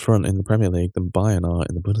in front in the Premier League than Bayern are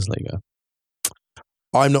in the Bundesliga.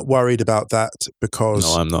 I'm not worried about that because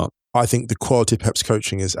no, I'm not. I think the quality of Pep's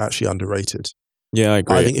coaching is actually underrated. Yeah, I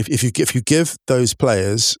agree. I think if you give those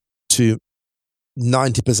players to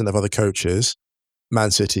 90% of other coaches,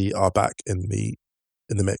 Man City are back in the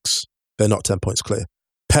mix. They're not 10 points clear.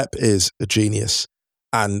 Pep is a genius,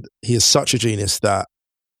 and he is such a genius that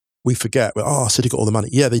we forget. City got all the money.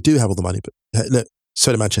 Yeah, they do have all the money, but look,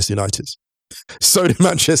 so do Manchester United. So do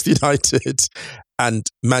Manchester United, and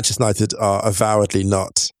Manchester United are avowedly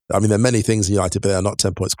not. I mean, there are many things in United, but they are not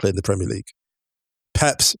 10 points clear in the Premier League.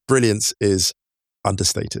 Pep's brilliance is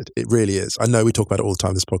understated. It really is. I know we talk about it all the time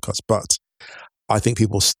in this podcast, but I think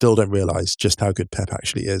people still don't realise just how good Pep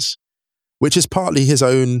actually is, which is partly his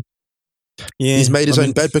own. Yeah, he's made his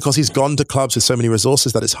own bed because he's gone to clubs with so many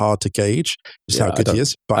resources that it's hard to gauge just how good he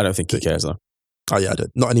is. But I don't think he cares though. Oh yeah, I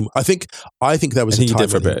don't. Not anymore. I think there was a time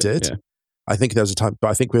when he did. Yeah. I think there was a time, but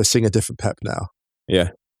I think we're seeing a different Pep now. Yeah.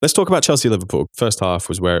 Let's talk about Chelsea-Liverpool. First half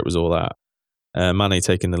was where it was all at. Mane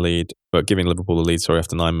taking the lead, but giving Liverpool the lead,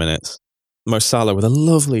 after 9 minutes. Mo Salah with a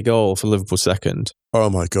lovely goal for Liverpool second. Oh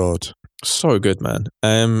my God. So good, man.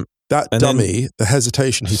 That dummy, the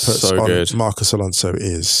hesitation he puts on good. Marcos Alonso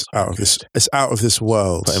is out of this. It's out of this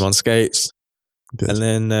world. Put him on skates.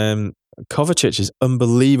 And then Kovacic's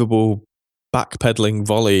unbelievable backpedaling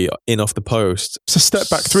volley in off the post. It's a step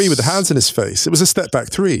back three with the hands in his face. It was a step back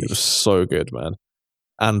three. It was so good, man.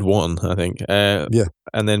 And one, I think. Yeah.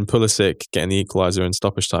 And then Pulisic getting the equaliser in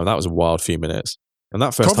stoppage time. That was a wild few minutes. And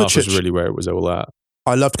that first half was really where it was all at.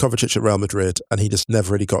 I loved Kovacic at Real Madrid, and he just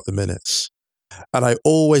never really got the minutes. And I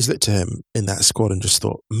always looked to him in that squad and just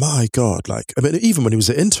thought, my God, even when he was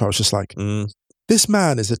at Inter, I was just like, this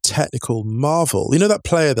man is a technical marvel. You know that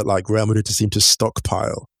player that Real Madrid just seemed to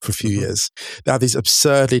stockpile for a few years? They have these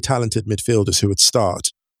absurdly talented midfielders who would start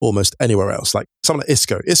almost anywhere else. Like someone like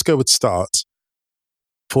Isco. Isco would start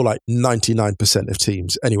for 99% of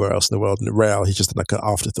teams anywhere else in the world. And at Real, he's just like an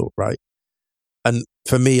afterthought, right? And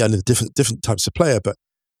for me, I know different types of player, but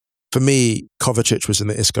for me, Kovacic was in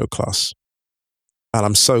the Isco class. And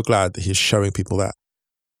I'm so glad that he's showing people that.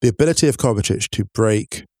 The ability of Kovacic to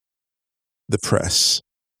break the press,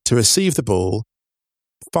 to receive the ball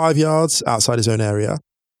 5 yards outside his own area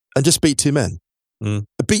and just beat two men.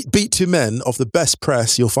 Beat two men of the best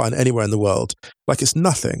press you'll find anywhere in the world. Like it's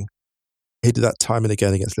nothing. He did that time and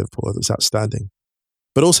again against Liverpool. It was outstanding.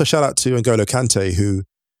 But also shout out to N'Golo Kante, who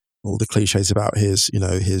all the cliches about his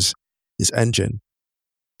engine.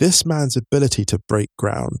 This man's ability to break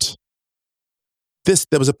ground.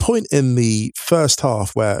 There was a point in the first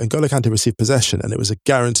half where N'Golo Kante received possession and it was a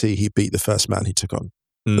guarantee he beat the first man he took on.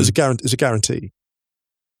 It was a guarantee.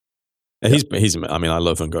 He's I mean, I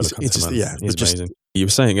love N'Golo Kante, he's amazing. You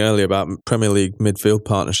were saying earlier about Premier League midfield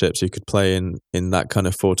partnerships you could play in that kind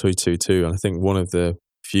of 4-2-2-2, and I think one of the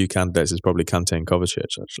few candidates is probably Kante and Kovacic,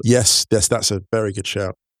 actually. Yes, that's a very good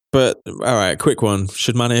shout. But, all right, quick one.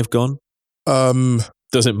 Should Mane have gone?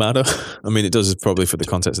 Does it matter? I mean, it does probably for the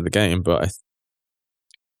context of the game, but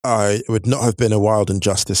it would not have been a wild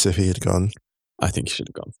injustice if he had gone. I think he should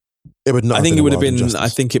have gone. It would not. I think it would have been. Injustice. I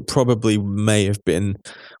think it probably may have been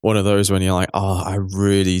one of those when you're like, I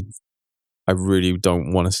really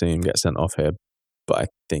don't want to see him get sent off here, but I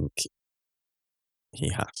think he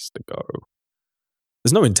has to go.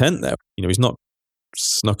 There's no intent there. He's not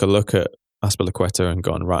snuck a look at Azpilicueta and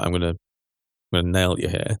gone, right, I'm gonna nail you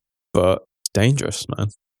here. But it's dangerous, man.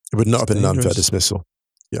 It would not have been an unfair dismissal.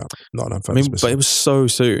 Yeah, not an unfair dismissal. But it was so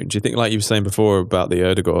soon. Do you think, like you were saying before about the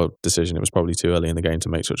Ødegaard decision, it was probably too early in the game to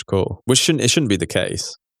make such a call? Which shouldn't be the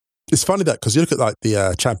case. It's funny that because you look at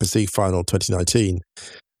the Champions League final 2019,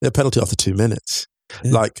 a penalty after 2 minutes.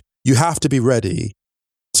 Yeah. You have to be ready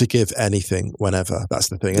to give anything whenever. That's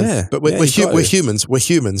the thing. But we're humans. We're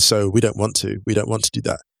humans, so we don't want to. We don't want to do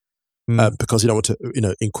that. Because you don't want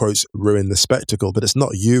to, in quotes, ruin the spectacle. But it's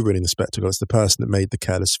not you ruining the spectacle. It's the person that made the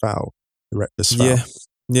careless foul, the reckless foul.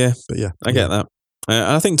 Yeah. But yeah. I get that.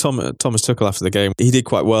 I think Thomas Tuchel after the game, he did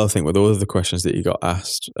quite well, I think, with all of the questions that he got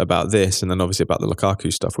asked about this, and then obviously about the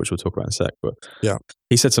Lukaku stuff, which we'll talk about in a sec. But yeah,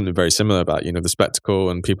 he said something very similar about, the spectacle,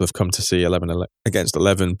 and people have come to see 11 against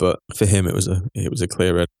 11, but for him it was a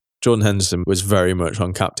clear red. Jordan Henderson was very much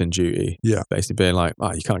on captain duty. Yeah, basically being like,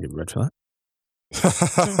 you can't give a red for that.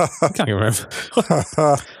 You can't give a red.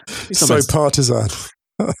 So partisan.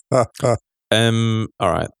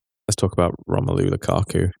 All right, let's talk about Romelu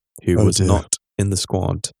Lukaku, who was not in the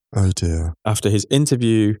squad. Oh dear. After his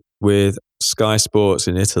interview with Sky Sports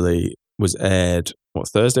in Italy was aired,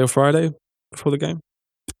 Thursday or Friday before the game?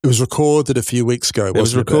 It was recorded a few weeks ago. It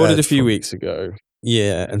was recorded a few weeks ago.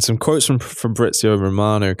 Yeah, and some quotes from Fabrizio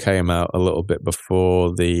Romano came out a little bit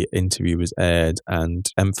before the interview was aired and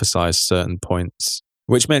emphasised certain points,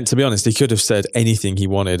 which meant, to be honest, he could have said anything he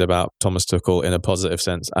wanted about Thomas Tuchel in a positive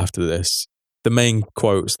sense after this. The main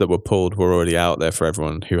quotes that were pulled were already out there for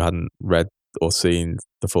everyone who hadn't read or seen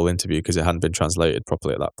the full interview because it hadn't been translated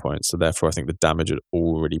properly at that point. So therefore, I think the damage had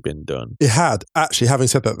already been done. It had. Actually, having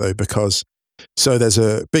said that though, because there's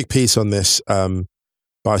a big piece on this in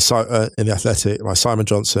The Athletic by Simon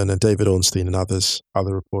Johnson and David Ornstein and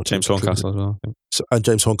other reporters. James Horncastle as well, I think. And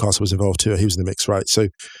James Horncastle was involved too. He was in the mix, right? So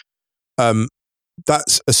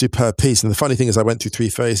that's a superb piece. And the funny thing is I went through three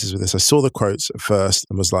phases with this. I saw the quotes at first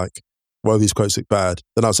and was like, well, these quotes look bad.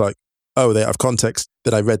 Then I was like, oh, they have context.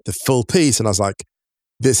 Then I read the full piece and I was like,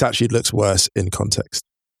 this actually looks worse in context.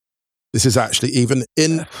 This is actually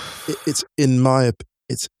it's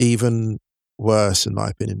even worse in my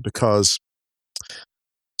opinion, because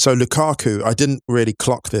so Lukaku, I didn't really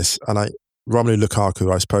clock this, and Romelu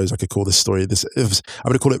Lukaku, I suppose I could call this story, I'm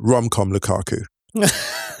going to call it Rom-Com Lukaku.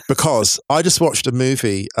 Because I just watched a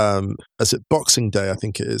movie, as it Boxing Day, I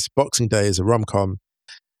think it is. Boxing Day is a rom-com,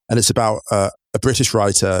 and it's about a British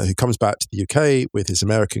writer who comes back to the UK with his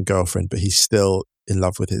American girlfriend, but he's still in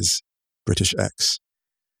love with his British ex.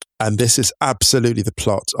 And this is absolutely the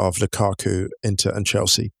plot of Lukaku, Inter and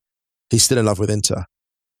Chelsea. He's still in love with Inter.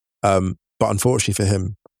 But unfortunately for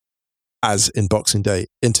him, as in Boxing Day,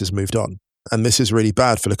 Inter's moved on. And this is really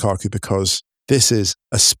bad for Lukaku because this is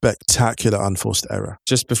a spectacular unforced error.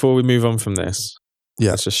 Just before we move on from this,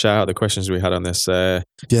 let's just shout out the questions we had on this.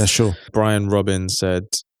 Yeah, sure. Brian Robbins said,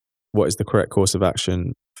 what is the correct course of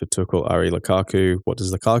action for Tuchel, Ari Lukaku? What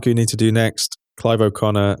does Lukaku need to do next? Clive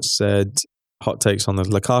O'Connor said, hot takes on the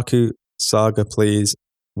Lukaku saga, please.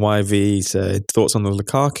 YV said, thoughts on the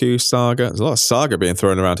Lukaku saga? There's a lot of saga being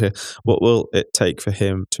thrown around here. What will it take for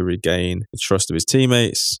him to regain the trust of his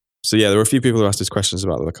teammates? So yeah, there were a few people who asked us questions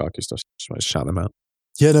about the Lukaku stuff. Just want to shout them out.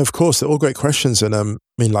 Yeah, no, of course. They're all great questions. And I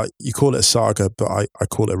mean, like, you call it a saga, but I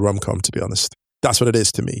call it a rom-com, to be honest. That's what it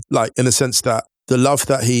is to me. Like, in the sense that the love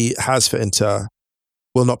that he has for Inter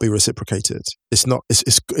will not be reciprocated. It's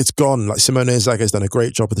gone. Like, Simone Inzaghi has done a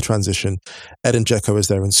great job with the transition. Edin Dzeko is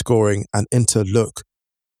there in scoring, and Inter look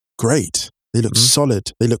great. They look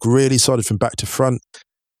solid. They look really solid from back to front.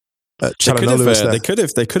 They could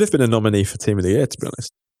have been a nominee for Team of the Year, to be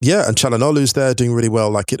honest. Yeah, and Çalhanoğlu's there doing really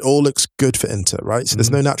well. Like, it all looks good for Inter, right? So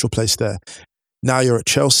there's no natural place there. Now you're at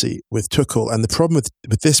Chelsea with Tuchel, and the problem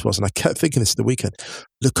with this was, and I kept thinking this at the weekend,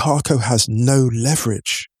 Lukaku has no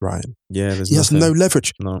leverage, Ryan. Yeah, he has no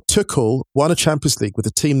leverage. No. Tuchel won a Champions League with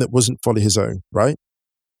a team that wasn't fully his own, right?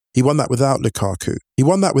 He won that without Lukaku. He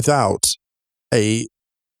won that without a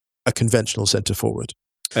conventional centre forward.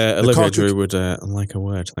 Olivier Giroud would like a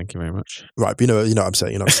word. Thank you very much. Right, but you know what I'm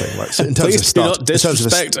saying. Right. So in terms Please of start, do not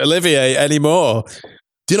disrespect Olivier anymore.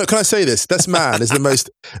 Do you know? Can I say this? This man is the most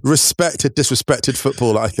disrespected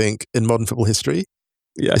footballer, I think, in modern football history.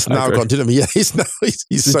 Yeah, it's now gone. Do you know what I mean? Yeah,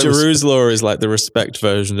 he's so Giroud's law is like the respect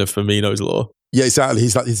version of Firmino's law. Yeah, exactly.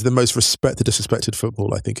 He's the most disrespected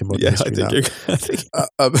footballer, I think, in modern history. I think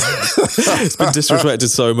it's been disrespected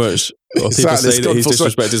so much. Or people say that he's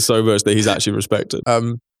disrespected so much that he's actually respected.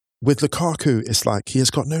 With Lukaku, it's like he has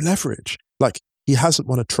got no leverage. Like, he hasn't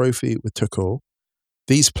won a trophy with Tuchel.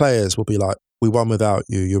 These players will be like, we won without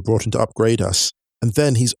you. You're brought in to upgrade us. And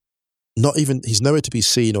then he's nowhere to be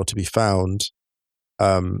seen or to be found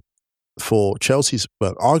for Chelsea's,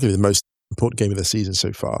 well, arguably the most important game of the season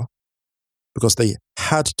so far, because they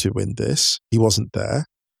had to win this. He wasn't there.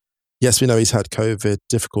 Yes, we know he's had COVID,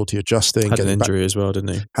 difficulty adjusting. Had an injury as well,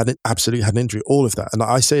 didn't he? Absolutely had an injury, all of that. And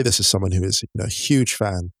I say this as someone who is a huge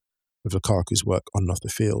fan of Lukaku's work on and off the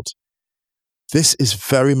field. This is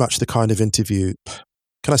very much the kind of interview.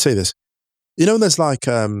 Can I say this? You know, when there's like,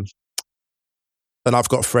 and I've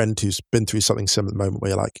got a friend who's been through something similar at the moment where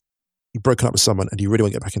you're like, you've broken up with someone and you really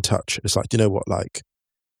want to get back in touch. It's like, do you know what? Like,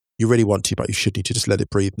 you really want to, but you should need to just let it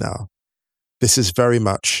breathe now. This is very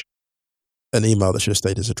much an email that should have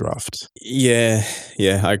stayed as a draft. Yeah,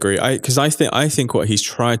 I agree. Because I think what he's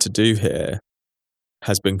tried to do here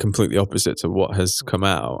has been completely opposite to what has come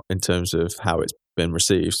out in terms of how it's been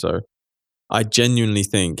received. So I genuinely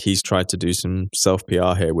think he's tried to do some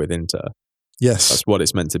self-PR here with Inter. Yes. That's what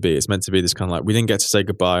it's meant to be. It's meant to be this kind of like, we didn't get to say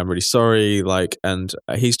goodbye, I'm really sorry. Like, and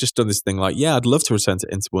he's just done this thing like, yeah, I'd love to return to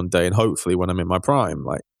Inter one day and hopefully when I'm in my prime,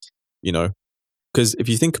 like, you know, because if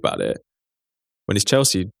you think about it, when his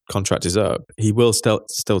Chelsea contract is up, he will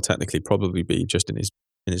still technically probably be just in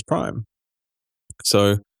his prime.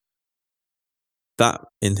 So that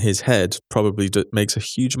in his head probably makes a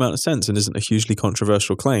huge amount of sense and isn't a hugely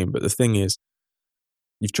controversial claim. But the thing is,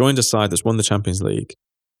 you've joined a side that's won the Champions League.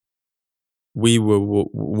 We were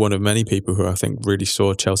one of many people who I think really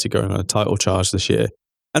saw Chelsea going on a title charge this year.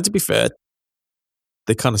 And to be fair,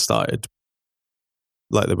 they kind of started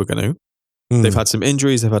like they were going to. They've had some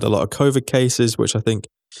injuries. They've had a lot of COVID cases, which I think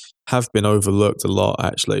have been overlooked a lot,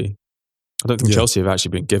 actually. I don't think Chelsea have actually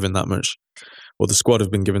been given that much, or the squad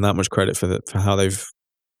have been given that much credit for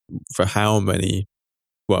how many,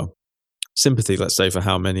 well, sympathy, let's say, for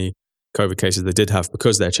how many COVID cases they did have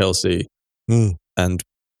because they're Chelsea. And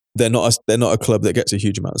they're not a club that gets a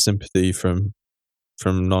huge amount of sympathy from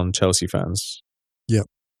non-Chelsea fans. Yeah.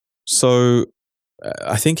 So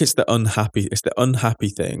I think it's the unhappy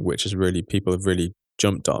thing, which is really people have really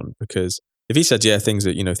jumped on, because if he said, yeah, things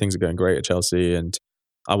are going great at Chelsea and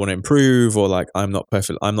I want to improve, or like I'm not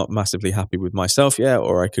massively happy with myself yet,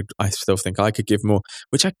 or I still think I could give more,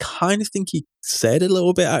 which I kind of think he said a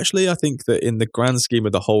little bit actually. I think that in the grand scheme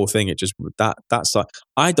of the whole thing, it just that's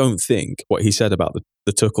I don't think what he said about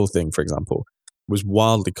the Tuchel thing, for example, was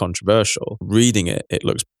wildly controversial. Reading it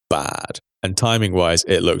looks bad, and timing wise,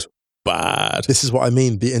 it looks bad. This is what I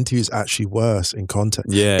mean. The interview is actually worse in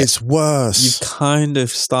context. Yeah. It's worse. You've kind of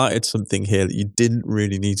started something here that you didn't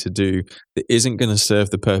really need to do, that isn't going to serve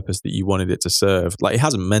the purpose that you wanted it to serve. Like, it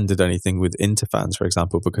hasn't mended anything with Inter fans, for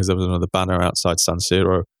example, because there was another banner outside San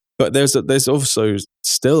Siro. But there's also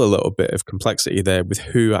still a little bit of complexity there with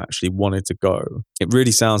who actually wanted to go. It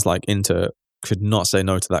really sounds like Inter could not say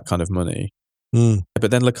no to that kind of money. But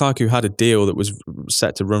then Lukaku had a deal that was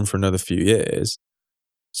set to run for another few years.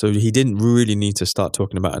 So he didn't really need to start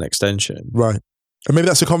talking about an extension. Right. And maybe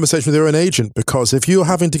that's a conversation with your own agent, because if you're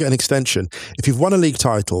having to get an extension, if you've won a league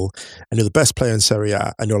title and you're the best player in Serie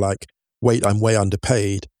A and you're like, wait, I'm way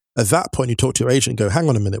underpaid. At that point, you talk to your agent and go, hang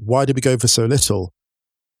on a minute, why did we go for so little?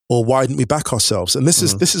 Or why didn't we back ourselves? And this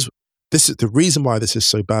is the reason why this is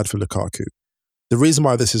so bad for Lukaku. The reason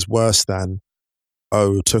why this is worse than,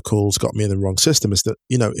 Tuchel's got me in the wrong system is that,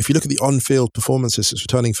 if you look at the on-field performances since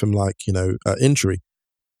returning from injury,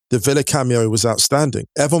 the Villa cameo was outstanding.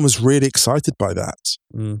 Everyone was really excited by that.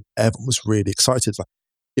 Everyone was really excited. Like,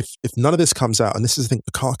 if none of this comes out, and this is the thing,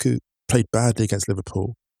 Lukaku played badly against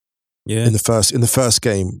Liverpool. Yeah. In the first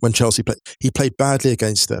game when Chelsea played, he played badly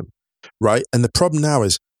against them, right? And the problem now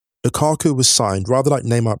is Lukaku was signed, rather like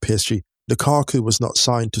Neymar at PSG, Lukaku was not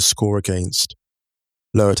signed to score against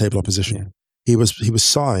lower table opposition. Yeah. He was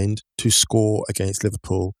signed to score against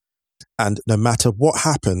Liverpool. And no matter what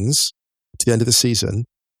happens to the end of the season,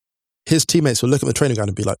 his teammates will look at the training ground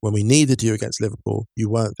and be like, when we needed you against Liverpool, you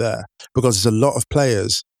weren't there. Because there's a lot of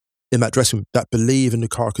players in that dressing room that believe in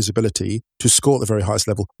Lukaku's ability to score at the very highest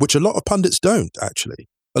level, which a lot of pundits don't, actually.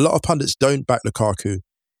 A lot of pundits don't back Lukaku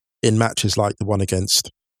in matches like the one against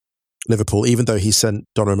Liverpool, even though he sent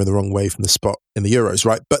Donnarumma the wrong way from the spot in the Euros,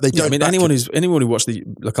 right? But they don't. I mean, anyone who watched the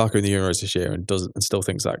Lukaku in the Euros this year and still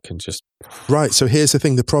thinks that can just... Right. So here's the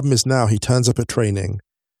thing. The problem is now he turns up at training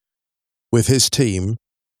with his team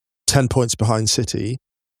 10 points behind City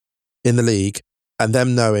in the league, and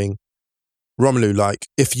them knowing, Romelu, like,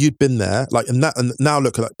 if you'd been there, like, and now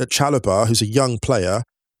look at Chalobah, who's a young player,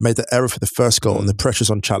 made the error for the first goal, and the pressure's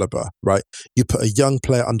on Chalobah, right? You put a young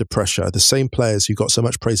player under pressure, the same players who got so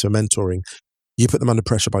much praise for mentoring, you put them under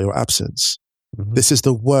pressure by your absence. This is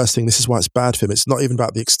the worst thing. This is why it's bad for him. It's not even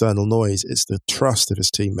about the external noise. It's the trust of his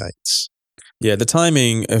teammates. Yeah, the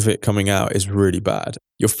timing of it coming out is really bad.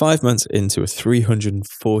 You're 5 months into a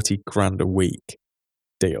 340 grand a week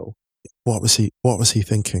deal. What was he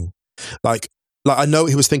thinking? Like I know what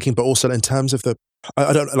he was thinking, but also in terms of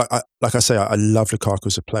I don't like I say, I love Lukaku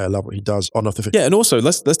as a player. I love what he does on off the field. Yeah, and also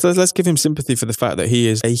let's give him sympathy for the fact that he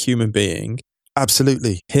is a human being.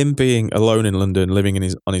 Absolutely. Him being alone in London, living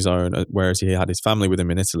on his own, whereas he had his family with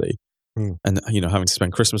him in Italy, and having to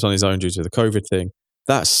spend Christmas on his own due to the COVID thing.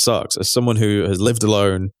 That sucks. As someone who has lived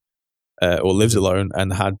alone or lives alone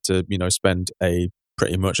and had to, spend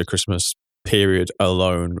pretty much a Christmas period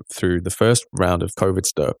alone through the first round of COVID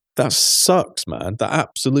stuff, that sucks, man. That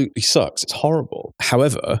absolutely sucks. It's horrible.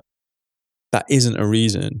 However, that isn't a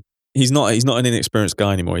reason. He's not an inexperienced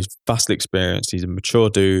guy anymore. He's vastly experienced. He's a mature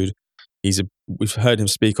dude. We've heard him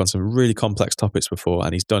speak on some really complex topics before,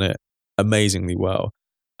 and he's done it amazingly well.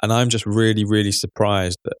 And I'm just really, really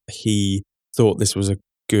surprised that he thought this was a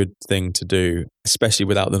good thing to do, especially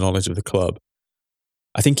without the knowledge of the club.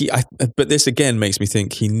 I think but this again makes me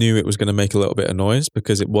think he knew it was going to make a little bit of noise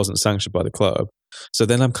because it wasn't sanctioned by the club. So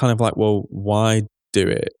then I'm kind of like, well, why do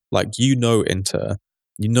it? Like, Inter,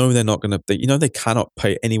 they're not going to, they cannot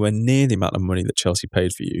pay anywhere near the amount of money that Chelsea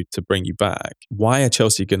paid for you to bring you back. Why are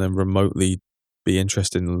Chelsea going to remotely be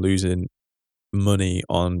interested in losing money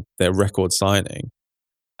on their record signing?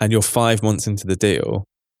 And you're 5 months into the deal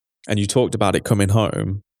and you talked about it coming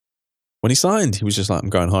home. When he signed, he was just like, I'm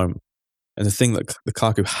going home. And the thing that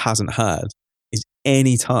Lukaku hasn't had is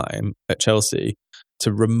any time at Chelsea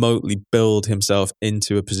to remotely build himself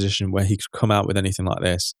into a position where he could come out with anything like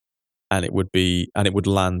this and it would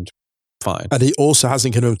land fine. And he also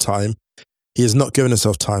hasn't given him time. He has not given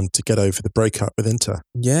himself time to get over the breakup with Inter.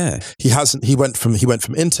 Yeah. He hasn't. He went from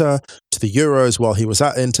Inter to the Euros while he was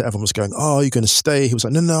at Inter. Everyone was going, "Oh, you're going to stay?" He was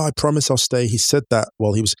like, "No, I promise I'll stay." He said that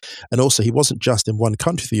while he was, and also he wasn't just in one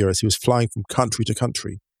country for the Euros. He was flying from country to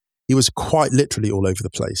country. He was quite literally all over the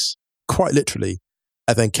place, quite literally,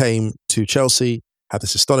 and then came to Chelsea, had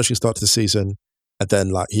this astonishing start to the season, and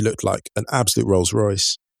then he looked like an absolute Rolls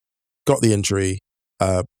Royce, got the injury,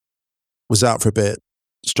 was out for a bit,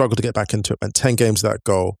 struggled to get back into it, went 10 games without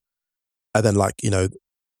goal, and then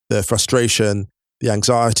the frustration, the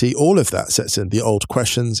anxiety, all of that sets in. The old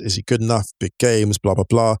questions, is he good enough? Big games, blah, blah,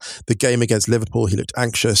 blah. The game against Liverpool, he looked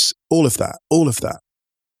anxious, all of that.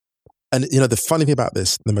 And, the funny thing about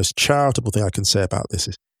this, the most charitable thing I can say about this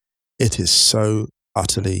is it is so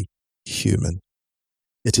utterly human.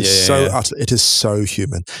 It is it is so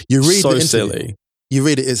human. You read so the interview, silly. You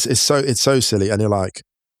read it, it's so silly, and you're like,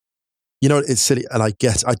 it's silly, and I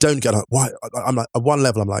don't get why. I'm like, at one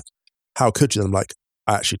level, I'm like, how could you? And I'm like,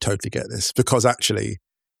 I actually totally get this, because actually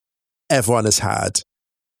everyone has had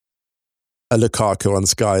a Lukaku on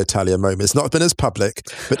Sky Italia moment. It's not been as public,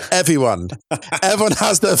 but everyone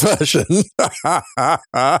has their version.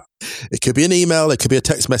 It could be an email, it could be a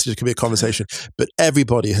text message, it could be a conversation, but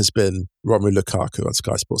everybody has been Romelu Lukaku on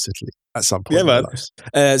Sky Sports Italy at some point. Yeah,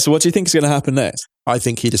 man. So what do you think is going to happen next? I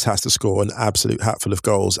think he just has to score an absolute hatful of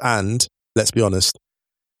goals and, let's be honest,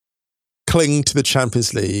 cling to the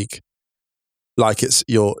Champions League like it's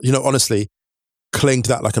honestly, cling to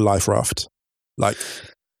that like a life raft.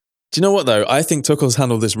 Do you know what, though? I think Tuchel's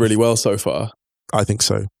handled this really well so far. I think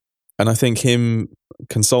so. And I think him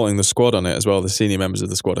consulting the squad on it as well, the senior members of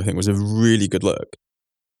the squad, I think was a really good look.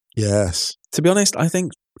 Yes. To be honest, I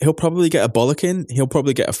think he'll probably get a bollocking. He'll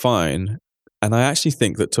probably get a fine. And I actually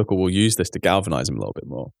think that Tuchel will use this to galvanise him a little bit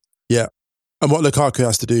more. Yeah. And what Lukaku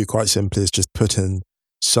has to do, quite simply, is just put in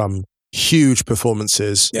some huge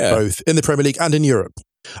performances, both in the Premier League and in Europe.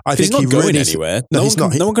 I think he's not going anywhere. No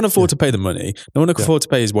one can afford to pay the money. No one can afford to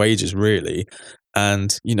pay his wages, really.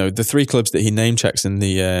 And the three clubs that he name checks in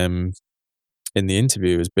the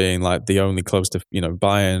interview as being like the only clubs to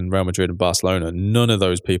Bayern, Real Madrid, and Barcelona. None of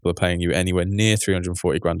those people are paying you anywhere near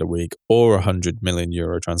 340 grand a week or €100 million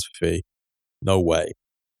transfer fee. No way.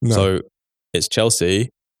 No. So it's Chelsea,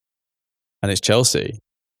 and it's Chelsea.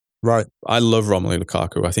 Right. I love Romelu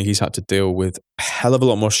Lukaku. I think he's had to deal with a hell of a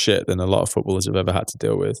lot more shit than a lot of footballers have ever had to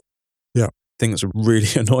deal with. Yeah. The thing that's really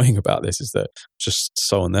annoying about this is that it's just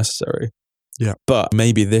so unnecessary. Yeah. But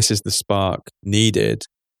maybe this is the spark needed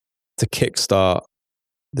to kickstart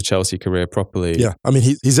the Chelsea career properly. Yeah. I mean,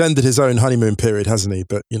 he's ended his own honeymoon period, hasn't he?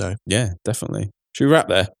 But, Yeah, definitely. Should we wrap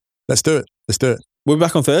there? Let's do it. We'll be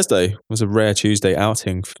back on Thursday. It was a rare Tuesday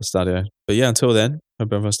outing for Stadio. But yeah, until then,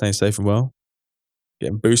 hope everyone's staying safe and well.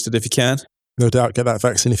 Getting boosted if you can. No doubt, get that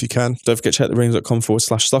vaccine if you can. Don't forget to check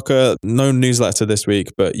theringers.com/soccer. No newsletter this week,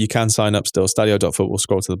 but you can sign up still. Stadio.football,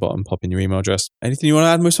 scroll to the bottom, pop in your email address. Anything you want to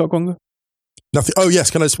add, Musa Okwonga? Nothing. Oh yes,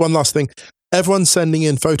 can I just one last thing? Everyone's sending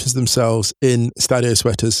in photos of themselves in Stadio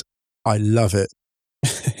sweaters. I love it.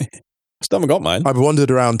 Still haven't got mine. I wandered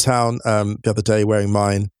around town the other day wearing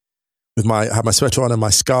mine. I had my sweater on and my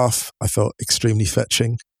scarf. I felt extremely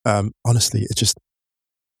fetching. Honestly, it's just,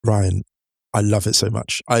 Ryan, I love it so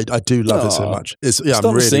much. I do love it so much. I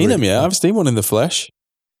haven't seen him yet. I haven't seen one in the flesh.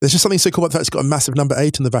 There's just something so cool about the fact it's got a massive number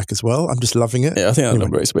 8 in the back as well. I'm just loving it. Yeah, I think that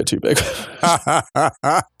number 8's a bit too big.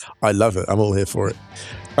 I love it. I'm all here for it.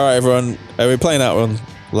 All right, everyone. We're playing out on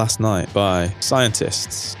Last Night by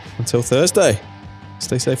Scientists. Until Thursday,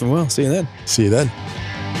 stay safe and well. See you then.